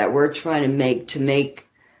changes that we're trying to make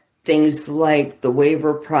things like the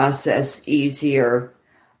waiver process easier.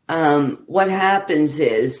 What happens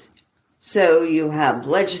is, so you have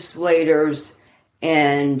legislators,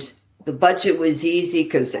 and the budget was easy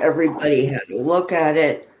because everybody had to look at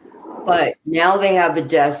it. But now they have a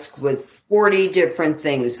desk with 40 different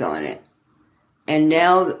things on it. And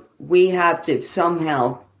now we have to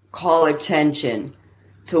somehow call attention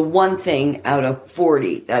to one thing out of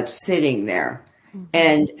 40 that's sitting there.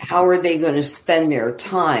 And how are they going to spend their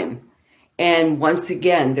time? And once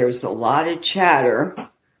again, there's a lot of chatter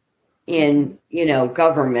in,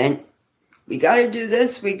 government. We got to do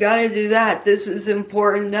this. We got to do that. This is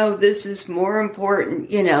important. No, this is more important,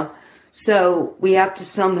 So we have to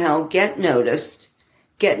somehow get noticed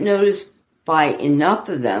by enough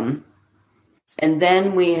of them. And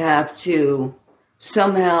then we have to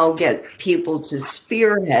somehow get people to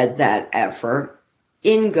spearhead that effort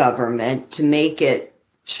in government to make it,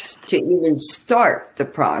 to even start the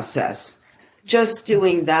process. Just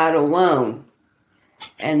doing that alone.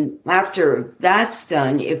 And after that's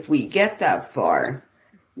done, if we get that far,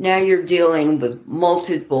 now you're dealing with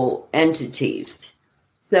multiple entities.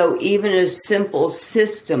 So even a simple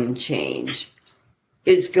system change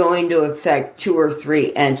is going to affect 2 or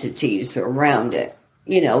 3 entities around it.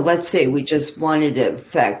 Let's say we just wanted to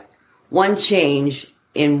affect one change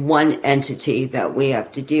in one entity that we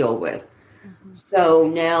have to deal with. So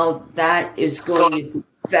now that is going to be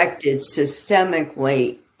affected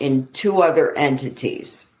systemically in 2 other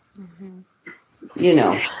entities.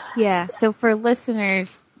 Yeah. So for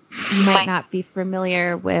listeners who might not be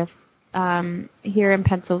familiar with, here in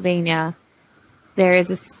Pennsylvania, there is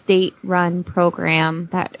a state-run program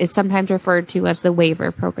that is sometimes referred to as the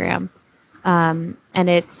waiver program. And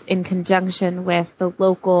it's in conjunction with the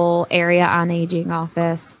local area on aging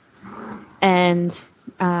office and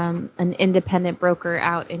an independent broker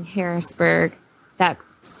out in Harrisburg.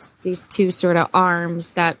 That's these 2 sort of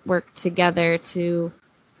arms that work together to,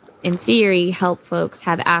 in theory, help folks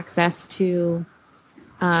have access to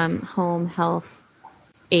home health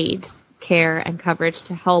aids, care, and coverage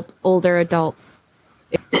to help older adults,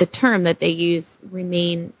 it's the term that they use,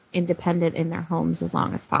 remain independent in their homes as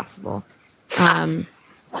long as possible.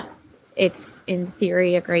 It's in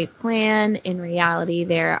theory a great plan. In reality,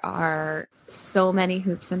 there are so many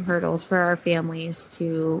hoops and hurdles for our families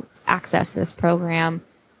to access this program.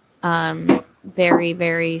 Very,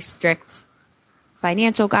 very strict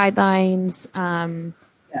financial guidelines.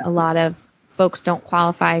 A lot of folks don't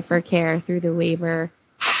qualify for care through the waiver.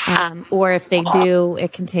 Or if they do,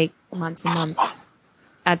 it can take months and months,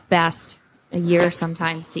 at best a year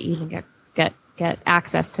sometimes, to even get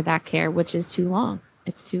access to that care, which is too long.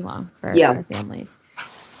 It's too long for our families.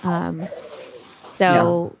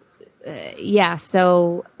 So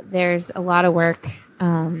there's a lot of work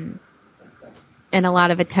and a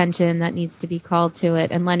lot of attention that needs to be called to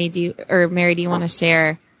it. And Lenny, Mary, do you want to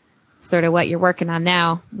share sort of what you're working on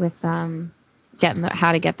now with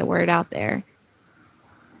how to get the word out there?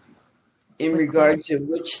 In regard to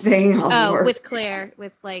which thing? With Claire,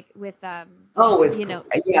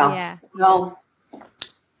 yeah. Well,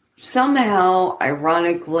 somehow,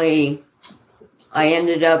 ironically, I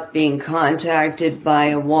ended up being contacted by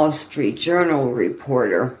a Wall Street Journal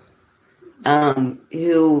reporter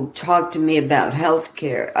who talked to me about health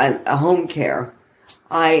care, home care.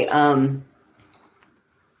 I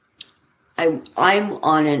I'm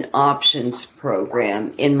on an options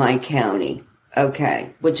program in my county,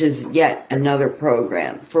 okay, which is yet another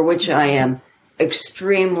program for which I am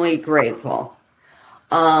extremely grateful.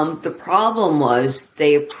 The problem was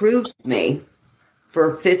they approved me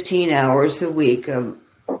for 15 hours a week of,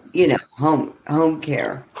 home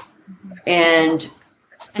care. And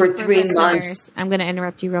for 3 months. I'm going to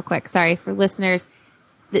interrupt you real quick. Sorry, for listeners,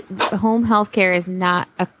 the home health care is not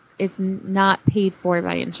paid for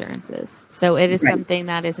by insurances. So it is something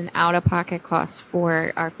that is an out-of-pocket cost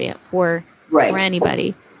for for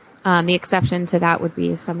anybody. The exception to that would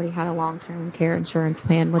be if somebody had a long-term care insurance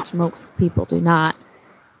plan, which most people do not.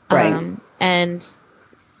 Right. And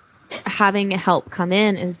having help come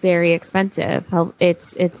in is very expensive.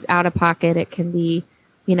 It's out of pocket. It can be,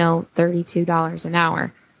 $32 an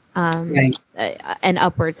hour, and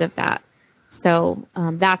upwards of that. So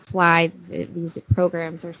that's why these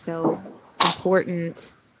programs are so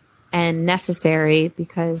important and necessary,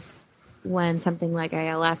 because when something like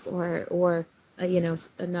ALS or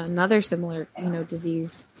another similar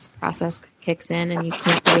disease process kicks in and you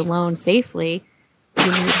can't be alone safely,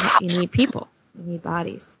 you need people, you need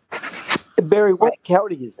bodies. Barry, what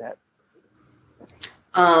county is that?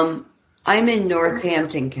 I'm in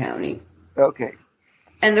Northampton County. Okay.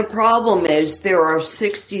 And the problem is there are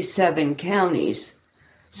 67 counties.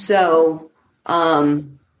 So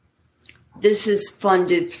this is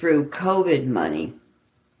funded through COVID money.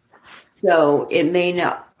 So it may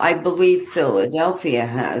not, I believe Philadelphia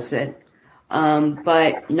has it,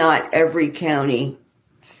 but not every county,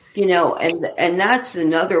 and that's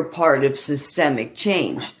another part of systemic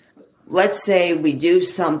change. Let's say we do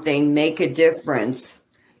something, make a difference,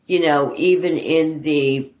 even in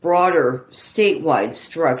the broader statewide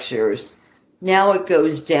structures. Now it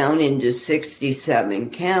goes down into 67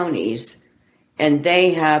 counties, and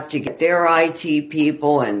they have to get their IT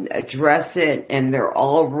people and address it, and they're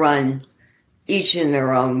all run each in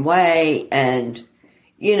their own way. And,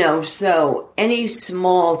 so any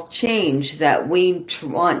small change that we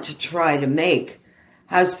want to try to make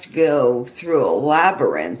has to go through a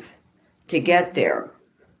labyrinth to get there.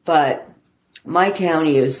 But my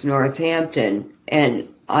county is Northampton,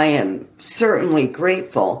 and I am certainly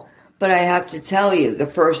grateful. But I have to tell you, the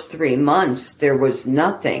first 3 months, there was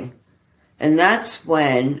nothing. And that's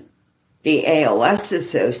when the ALS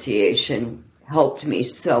Association helped me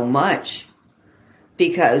so much,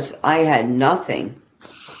 because I had nothing.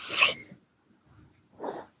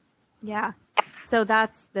 Yeah. So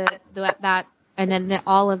that's that. And then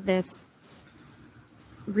all of this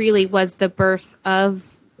really was the birth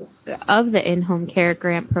of the in-home care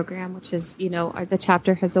grant program, which is, the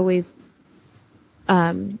chapter has always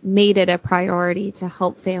made it a priority to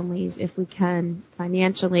help families if we can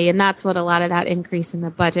financially. And that's what a lot of that increase in the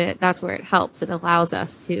budget, that's where it helps. It allows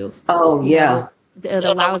us to, it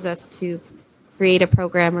allows us to create a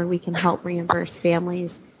program where we can help reimburse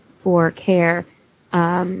families for care,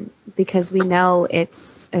 because we know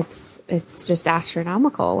it's just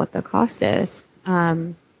astronomical what the cost is.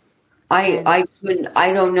 I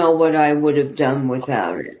don't know what I would have done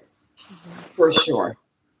without it, for sure.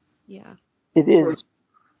 Yeah. It is.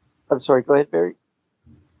 I'm sorry, go ahead, Barry.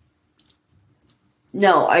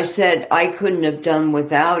 No, I said I couldn't have done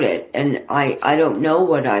without it, and I don't know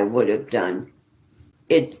what I would have done.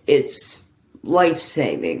 It's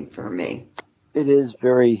life-saving for me. It is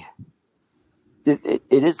very, it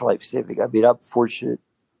is life-saving. I mean, I'm fortunate.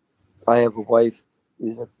 I have a wife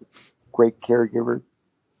who's a great caregiver,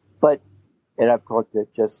 and I've talked to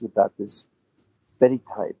Jesse about this many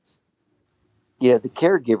times. The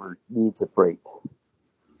caregiver needs a break.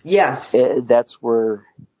 Yes. And that's where,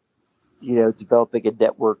 developing a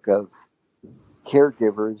network of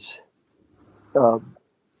caregivers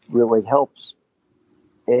really helps.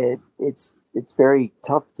 And it's very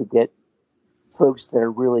tough to get folks that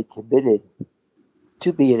are really committed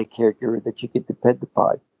to being a caregiver that you can depend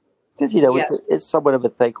upon. Because, it's somewhat of a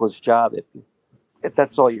thankless job if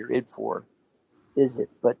that's all you're in for, is it?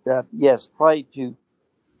 But yes, trying to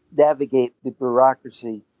navigate the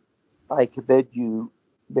bureaucracy, I commend you,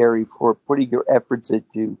 Mary, for putting your efforts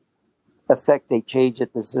into affect a change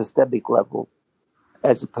at the systemic level,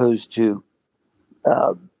 as opposed to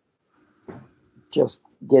just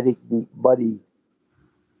getting the money,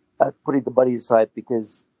 putting the money aside,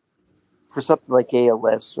 because for something like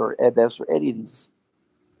ALS or MS or any of these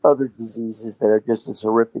other diseases that are just as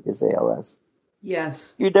horrific as ALS,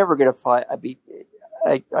 yes, you're never going to find. I mean,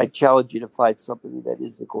 I challenge you to find somebody that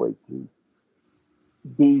isn't going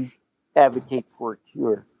to advocate for a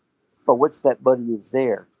cure. But once that money is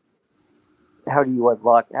there, how do you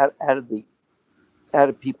unlock? How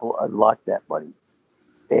do people unlock that money?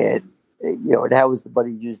 And and how is the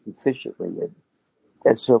money used efficiently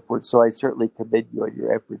and so forth. So I certainly commend you on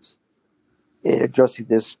your efforts in addressing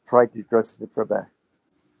this, trying to address it from a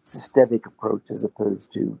systemic approach as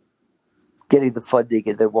opposed to getting the funding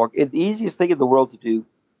and then walk. And the easiest thing in the world to do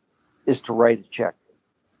is to write a check.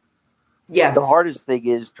 Yes. The hardest thing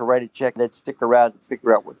is to write a check and then stick around and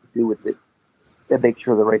figure out what to do with it and make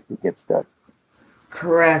sure the right thing gets done.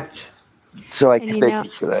 Correct. So I commend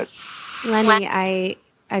you for that. Lenny,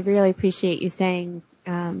 I really appreciate you saying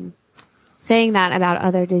that about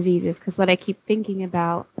other diseases, because what I keep thinking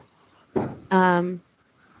about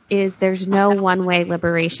is there's no one-way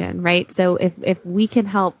liberation, right? So if we can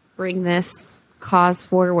help bring this cause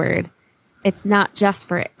forward, it's not just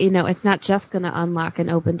for, it's not just going to unlock and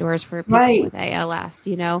open doors for people with ALS,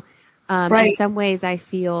 In some ways I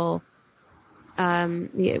feel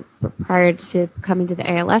prior to coming to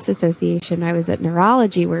the ALS Association, I was at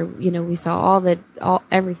neurology where, we saw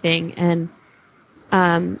everything. And,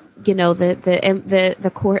 the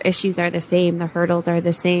core issues are the same. The hurdles are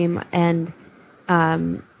the same. And,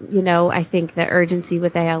 I think the urgency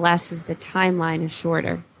with ALS is the timeline is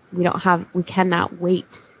shorter. We cannot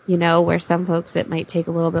wait, where some folks it might take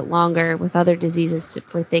a little bit longer with other diseases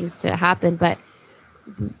for things to happen. But,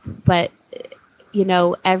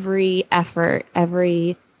 every effort,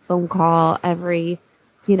 every phone call, every,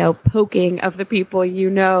 poking of the people,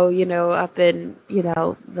 up in,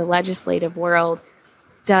 the legislative world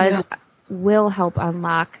will help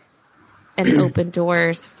unlock and open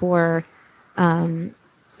doors for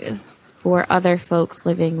other folks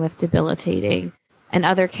living with debilitating and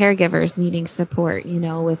other caregivers needing support,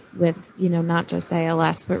 with not just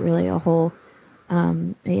ALS, but really a whole,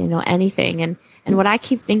 anything. And what I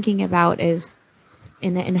keep thinking about is,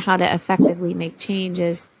 in how to effectively make change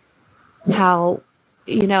is how,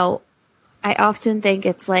 I often think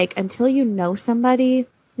it's like, until you know somebody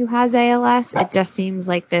who has ALS, it just seems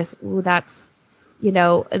like this, that's,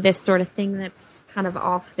 this sort of thing that's kind of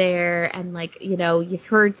off there. And like, you've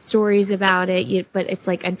heard stories about it, but it's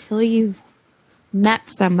like, until you've met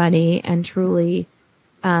somebody and truly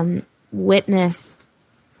witnessed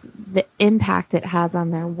the impact it has on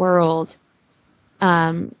their world,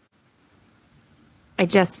 I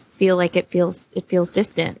just feel like it feels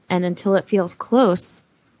distant. And until it feels close,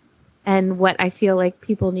 and what I feel like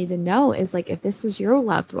people need to know is, like, if this was your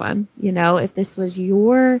loved one, if this was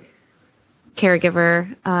your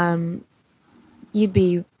caregiver, you'd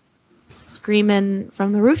be screaming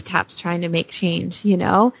from the rooftops trying to make change,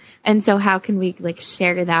 And so how can we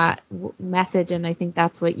share that message? And I think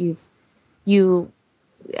that's what I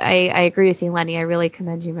agree with you, Lenny. I really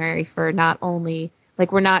commend you, Mary, for not only,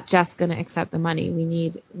 we're not just going to accept the money. We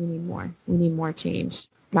need more. We need more change,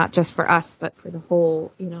 not just for us, but for the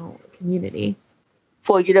whole, community.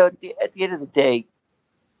 Well, at the end of the day,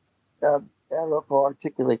 I don't know if I'll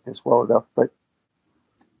articulate this well enough, but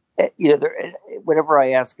whenever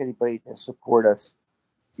I ask anybody to support us,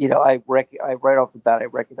 I right off the bat, I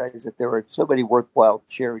recognize that there are so many worthwhile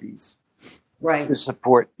charities to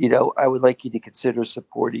support. I would like you to consider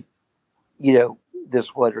supporting,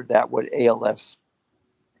 this one or that one, ALS.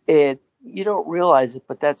 And you don't realize it,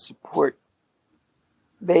 but that support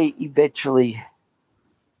may eventually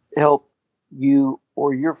help you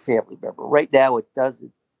or your family member. Right now it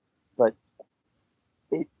doesn't, but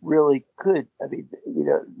it really could. I mean,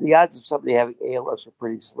 the odds of somebody having ALS are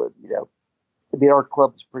pretty slim, our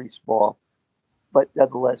club is pretty small, but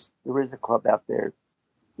nonetheless, there is a club out there,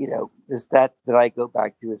 is that I go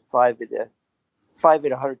back to is 5 in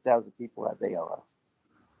 100,000 people have ALS.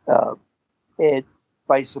 And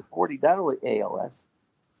by supporting not only ALS,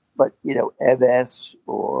 but, MS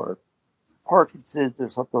or Parkinson's or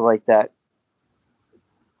something like that,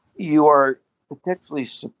 you are potentially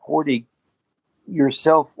supporting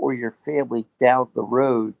yourself or your family down the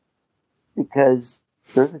road, because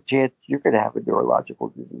there's a chance you're going to have a neurological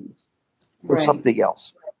disease or something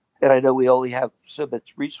else. And I know we only have so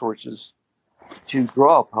much resources to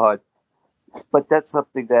draw upon, but that's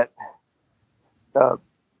something that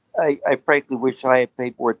I frankly wish I had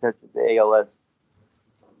paid more attention to ALS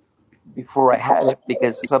before I had it,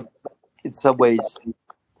 because in some ways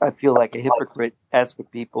I feel like a hypocrite asking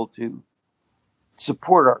people to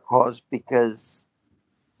support our cause because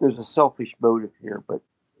there's a selfish motive here. But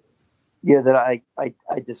that I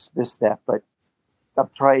dismiss that, but I'm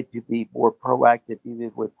trying to be more proactive,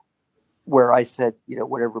 even with where I said,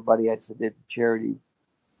 whatever money I send into charities,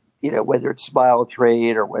 whether it's Smile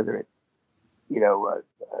Trade or whether it's,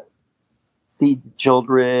 Feed the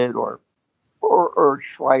Children or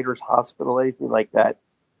Shriners Hospital, anything like that.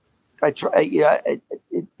 I try,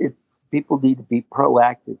 people need to be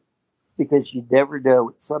proactive, because you never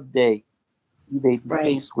know, someday you may be Right.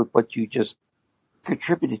 faced with what you just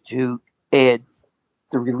contributed to, and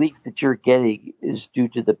the relief that you're getting is due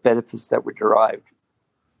to the benefits that were derived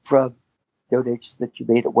from donations that you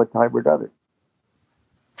made at one time or another.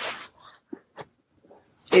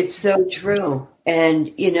 It's so true.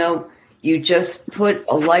 And, you just put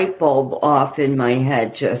a light bulb off in my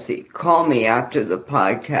head, Jesse. Call me after the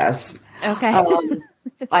podcast. Okay.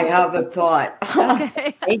 I have a thought.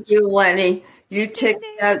 Okay. Thank you, Lenny. You take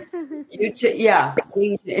that. Yeah.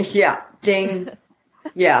 Ding, yeah. Ding.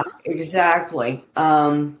 Yeah, exactly.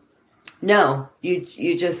 No,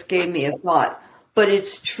 you just gave me a thought, but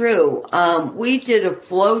it's true. We did a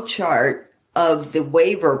flow chart of the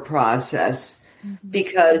waiver process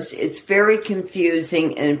because it's very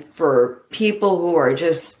confusing, and for people who are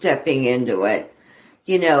just stepping into it,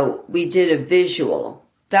 we did a visual.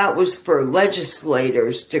 That was for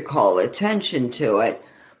legislators to call attention to it,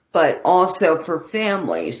 but also for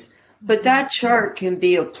families. But that chart can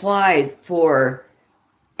be applied for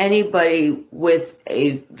anybody with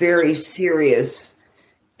a very serious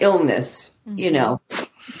illness,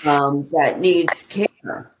 that needs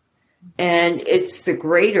care. And it's the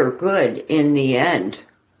greater good in the end.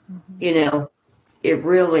 It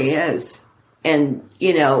really is. And,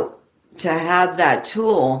 to have that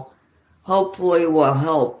tool hopefully will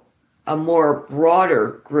help a more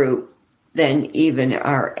broader group than even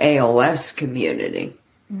our ALS community.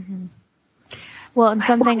 Mm-hmm. Well, and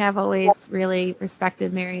something I've always really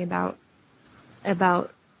respected, Mary, about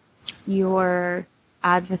your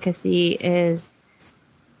advocacy is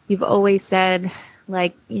you've always said,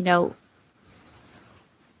 like,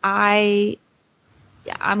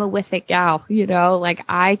 I'm a with it gal, like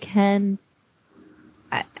I can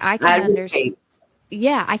understand.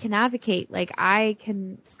 Yeah, I can advocate. Like I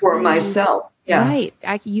can for myself. Yeah. Right.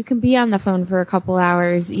 You can be on the phone for a couple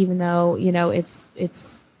hours, even though,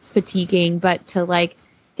 it's fatiguing, but to like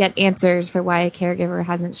get answers for why a caregiver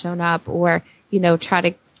hasn't shown up, or, try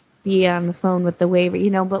to be on the phone with the waiver,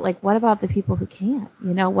 but like, what about the people who can't,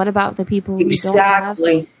 what about the people who don't have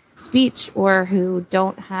speech or who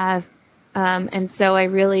don't have, and so I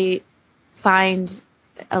really find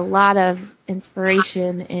a lot of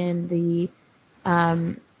inspiration in the,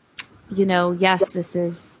 yes, this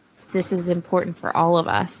is important for all of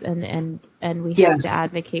us, and we have to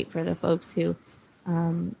advocate for the folks who,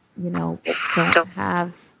 don't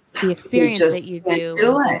have the experience that you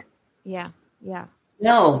do. Yeah. Yeah.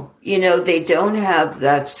 No, they don't have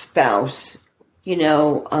that spouse,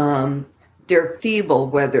 they're feeble,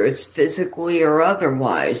 whether it's physically or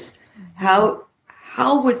otherwise. How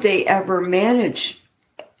would they ever manage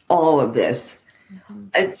all of this?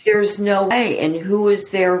 There's no way. And who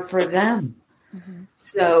is there for them?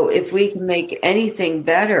 So if we can make anything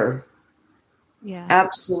better,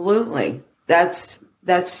 absolutely. That's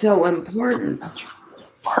so important.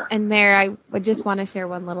 And Mary, I just want to share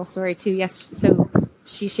one little story too. Yes, so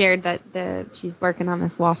she shared that she's working on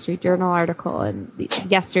this Wall Street Journal article, and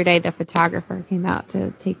yesterday the photographer came out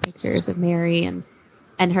to take pictures of Mary and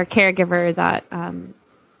her caregiver, that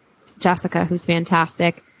Jessica, who's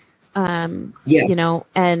fantastic. And to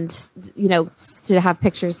have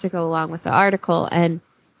pictures to go along with the article. And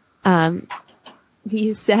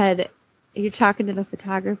you said, you're talking to the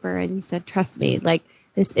photographer and you said, trust me, like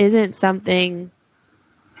this isn't something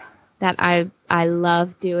that I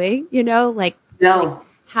love doing, like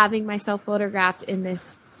having myself photographed in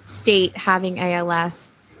this state, having ALS,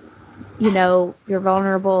 you're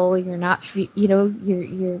vulnerable. You're not, you're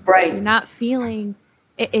right. You're not feeling.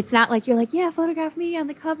 It's not like you're like, yeah, photograph me on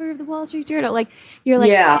the cover of the Wall Street Journal. Like you're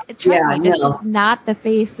like, trust me, this is not the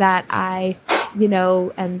face that I,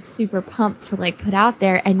 am super pumped to like put out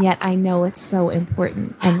there. And yet I know it's so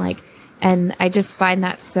important. And I just find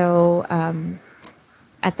that so,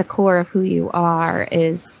 at the core of who you are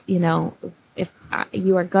is, if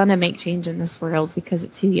you are going to make change in this world because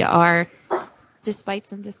it's who you are, despite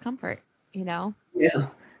some discomfort, Yeah.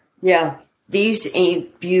 Yeah. These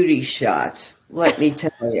ain't beauty shots, let me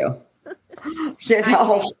tell you.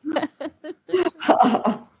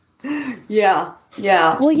 Yeah.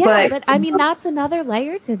 Well, yeah, but I mean, that's another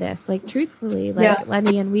layer to this. Like, truthfully, like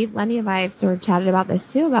Lenny and I have sort of chatted about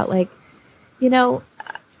this too, about like,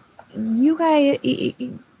 you guys,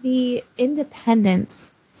 the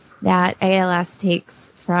independence that ALS takes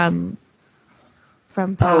from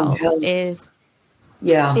Pulse is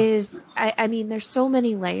I mean, there's so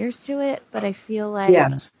many layers to it, but I feel like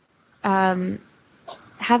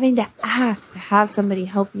having to ask to have somebody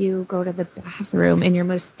help you go to the bathroom in your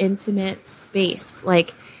most intimate space,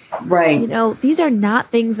 like, right. These are not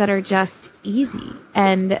things that are just easy.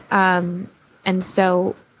 And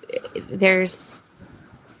so there's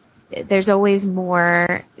there's always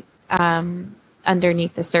more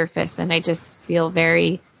underneath the surface. And I just feel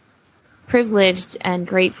very privileged and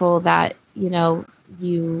grateful that,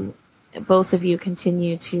 you, both of you,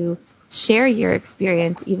 continue to share your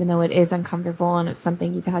experience, even though it is uncomfortable and it's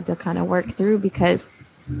something you've had to kind of work through, because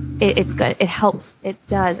it's good. It helps. It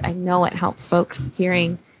does. I know it helps folks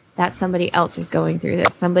hearing that somebody else is going through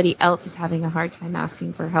this. Somebody else is having a hard time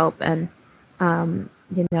asking for help and,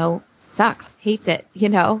 sucks, hates it,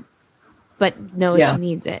 but knows she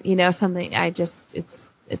needs it. Something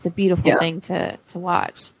it's a beautiful thing to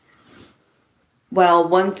watch. Well,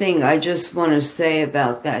 one thing I just want to say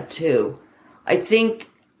about that too, I think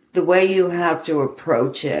the way you have to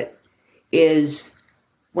approach it is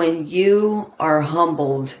when you are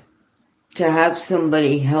humbled to have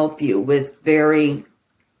somebody help you with very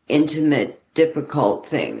intimate, difficult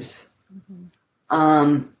things.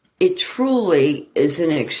 It truly is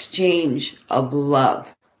an exchange of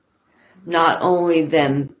love. Not only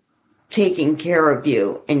them taking care of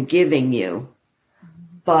you and giving you,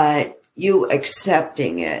 but you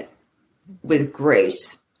accepting it with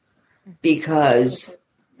grace, because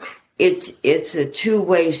it's a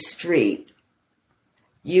two-way street.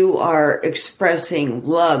 You are expressing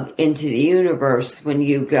love into the universe when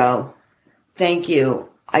you go, thank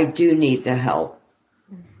you, I do need the help,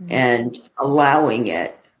 and allowing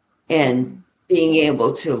it and being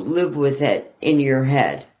able to live with it in your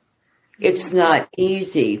head. It's not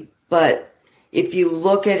easy, but if you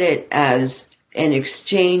look at it as an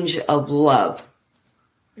exchange of love,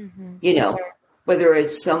 whether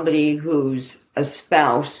it's somebody who's a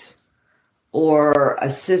spouse or a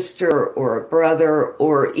sister or a brother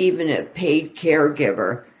or even a paid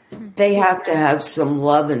caregiver, they have to have some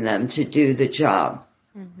love in them to do the job.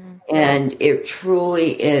 And it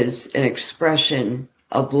truly is an expression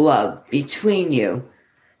of love between you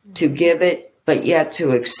to give it, but yet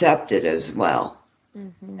to accept it as well.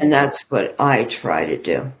 And that's what I try to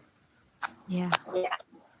do. Yeah.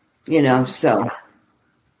 So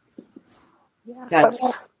that's,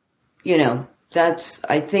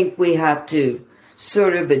 I think we have to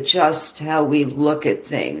sort of adjust how we look at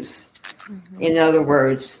things. In other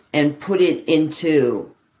words, and put it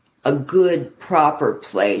into a good, proper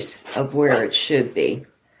place of where it should be,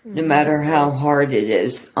 no matter how hard it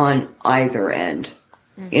is on either end,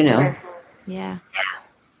 Yeah.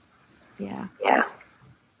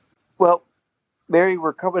 Well, Mary,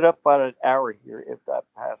 we're coming up on an hour here, if not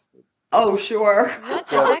past it. Oh, sure. What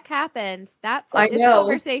the heck happened? This know.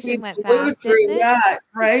 conversation went blew fast, through didn't it? that,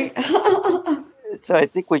 right? So I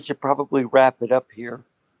think we should probably wrap it up here.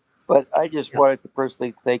 But I just wanted to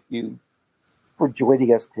personally thank you for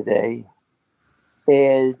joining us today.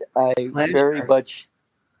 And I Pleasure. very much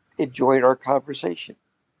enjoyed our conversation.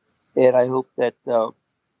 And I hope that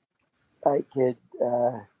I can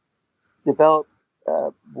develop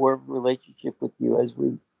more of a relationship with you as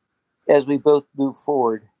we both move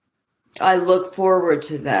forward. I look forward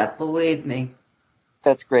to that, believe me.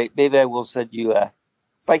 That's great. Maybe I will send you if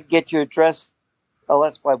I can get your address, I'll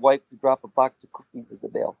ask my wife to drop a box of cookies in the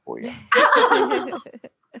mail for you.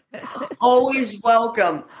 Always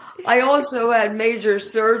welcome. I also had major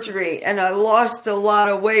surgery and I lost a lot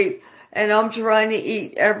of weight, and I'm trying to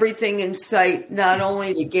eat everything in sight, not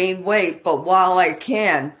only to gain weight, but while I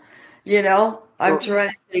can, I'm trying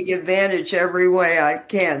to take advantage every way I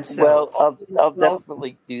can. So, I'll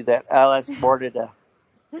definitely do that. I'll ask Marta to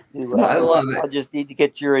do I love it. I'll just need to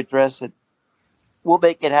get your address and we'll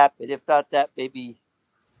make it happen. If not that, maybe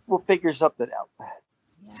we'll figure something out.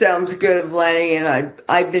 Sounds good, Lenny. And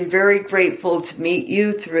I've been very grateful to meet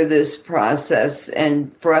you through this process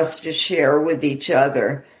and for us to share with each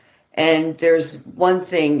other. And there's one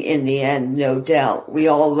thing in the end, no doubt. We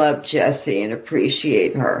all love Jessie and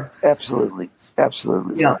appreciate her. Absolutely.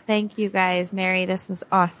 Absolutely. Yeah. Thank you guys, Mary. This was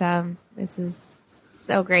awesome. This is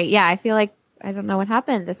so great. Yeah, I feel like I don't know what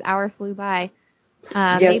happened. This hour flew by.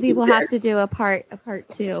 Maybe we'll have to do a part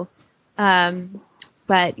two.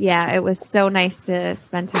 But yeah, it was so nice to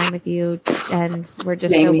spend time with you, and we're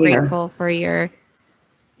just so grateful for your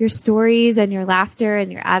stories and your laughter and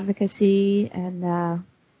your advocacy, and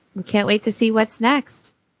we can't wait to see what's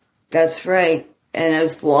next. That's right. And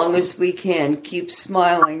as long as we can, keep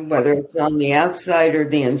smiling, whether it's on the outside or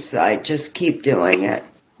the inside. Just keep doing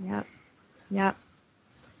it. Yep.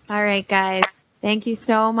 All right, guys. Thank you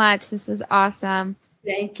so much. This was awesome.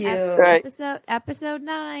 Thank you. Episode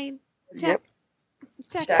 9. Check.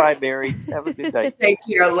 Bye, Mary. Have a good night. Take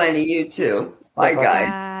care, Lenny. You too. Bye, guys.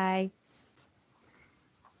 Bye.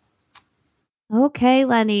 Okay,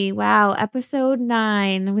 Lenny. Wow. Episode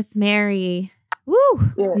 9 with Mary. Woo.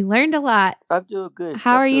 Yeah. We learned a lot. I'm doing good.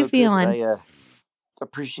 How are you feeling?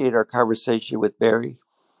 appreciate our conversation with Mary.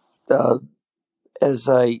 Uh, as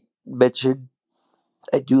I mentioned,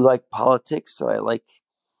 I do like politics. And I like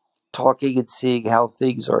talking and seeing how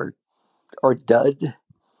things are done.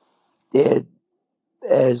 And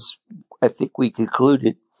as I think we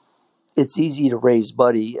concluded, it's easy to raise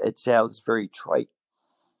money. It sounds very trite,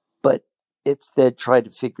 but it's then trying to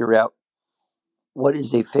figure out what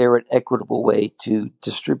is a fair and equitable way to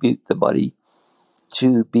distribute the money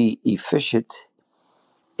to be efficient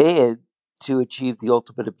and to achieve the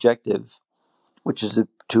ultimate objective, which is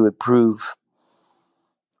to improve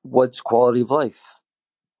one's quality of life.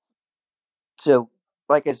 So,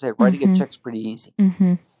 like I said, writing a check's pretty easy.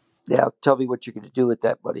 Now, tell me what you're going to do with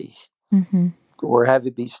that money, or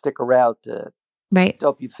having me stick around to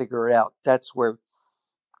help you figure it out. That's where,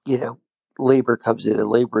 labor comes in, and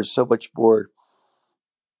labor is so much more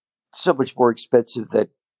expensive than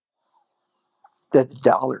the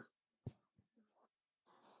dollar.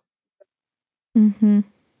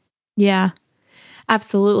 Yeah,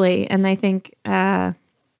 absolutely. And I think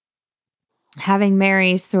having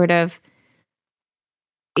Mary's sort of,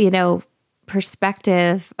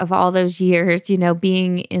 perspective of all those years,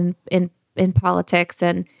 being in politics,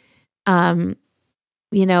 and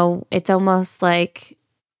it's almost like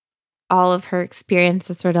all of her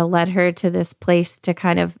experiences sort of led her to this place to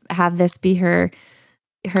kind of have this be her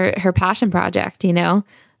passion project,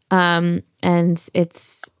 and I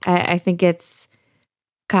think it's,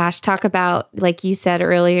 gosh, talk about, like you said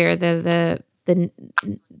earlier, the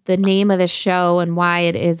name of the show and why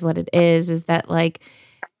it is what it is that, like,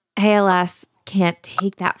 ALS can't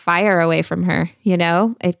take that fire away from her.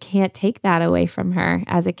 It can't take that away from her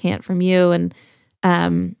as it can't from you. And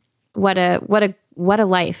what a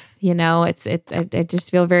life. I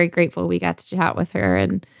just feel very grateful we got to chat with her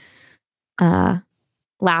and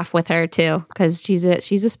laugh with her too, because she's a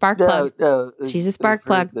spark plug. She's a spark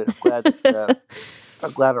plug.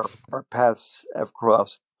 I'm glad our paths have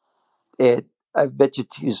crossed. And I've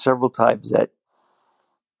mentioned to you several times that,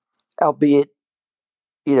 albeit,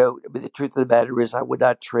 the truth of the matter is I would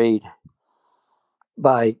not trade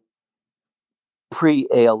my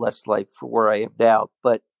pre-ALS life for where I am now.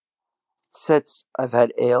 But since I've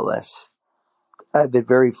had ALS, I've been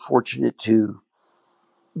very fortunate to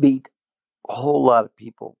meet a whole lot of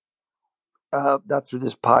people, not through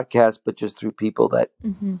this podcast, but just through people that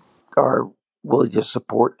are willing to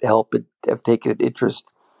support, help, and have taken an interest.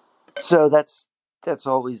 So that's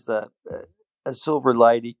always a silver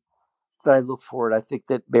lining that I look for. And I think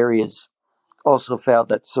that Mary has also found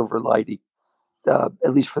that silver lining,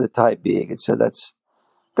 at least for the time being. And so that's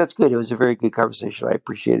good. It was a very good conversation. I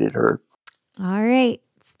appreciated her. All right.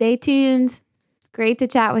 Stay tuned. Great to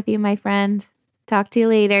chat with you, my friend. Talk to you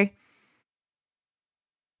later.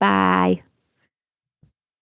 Bye.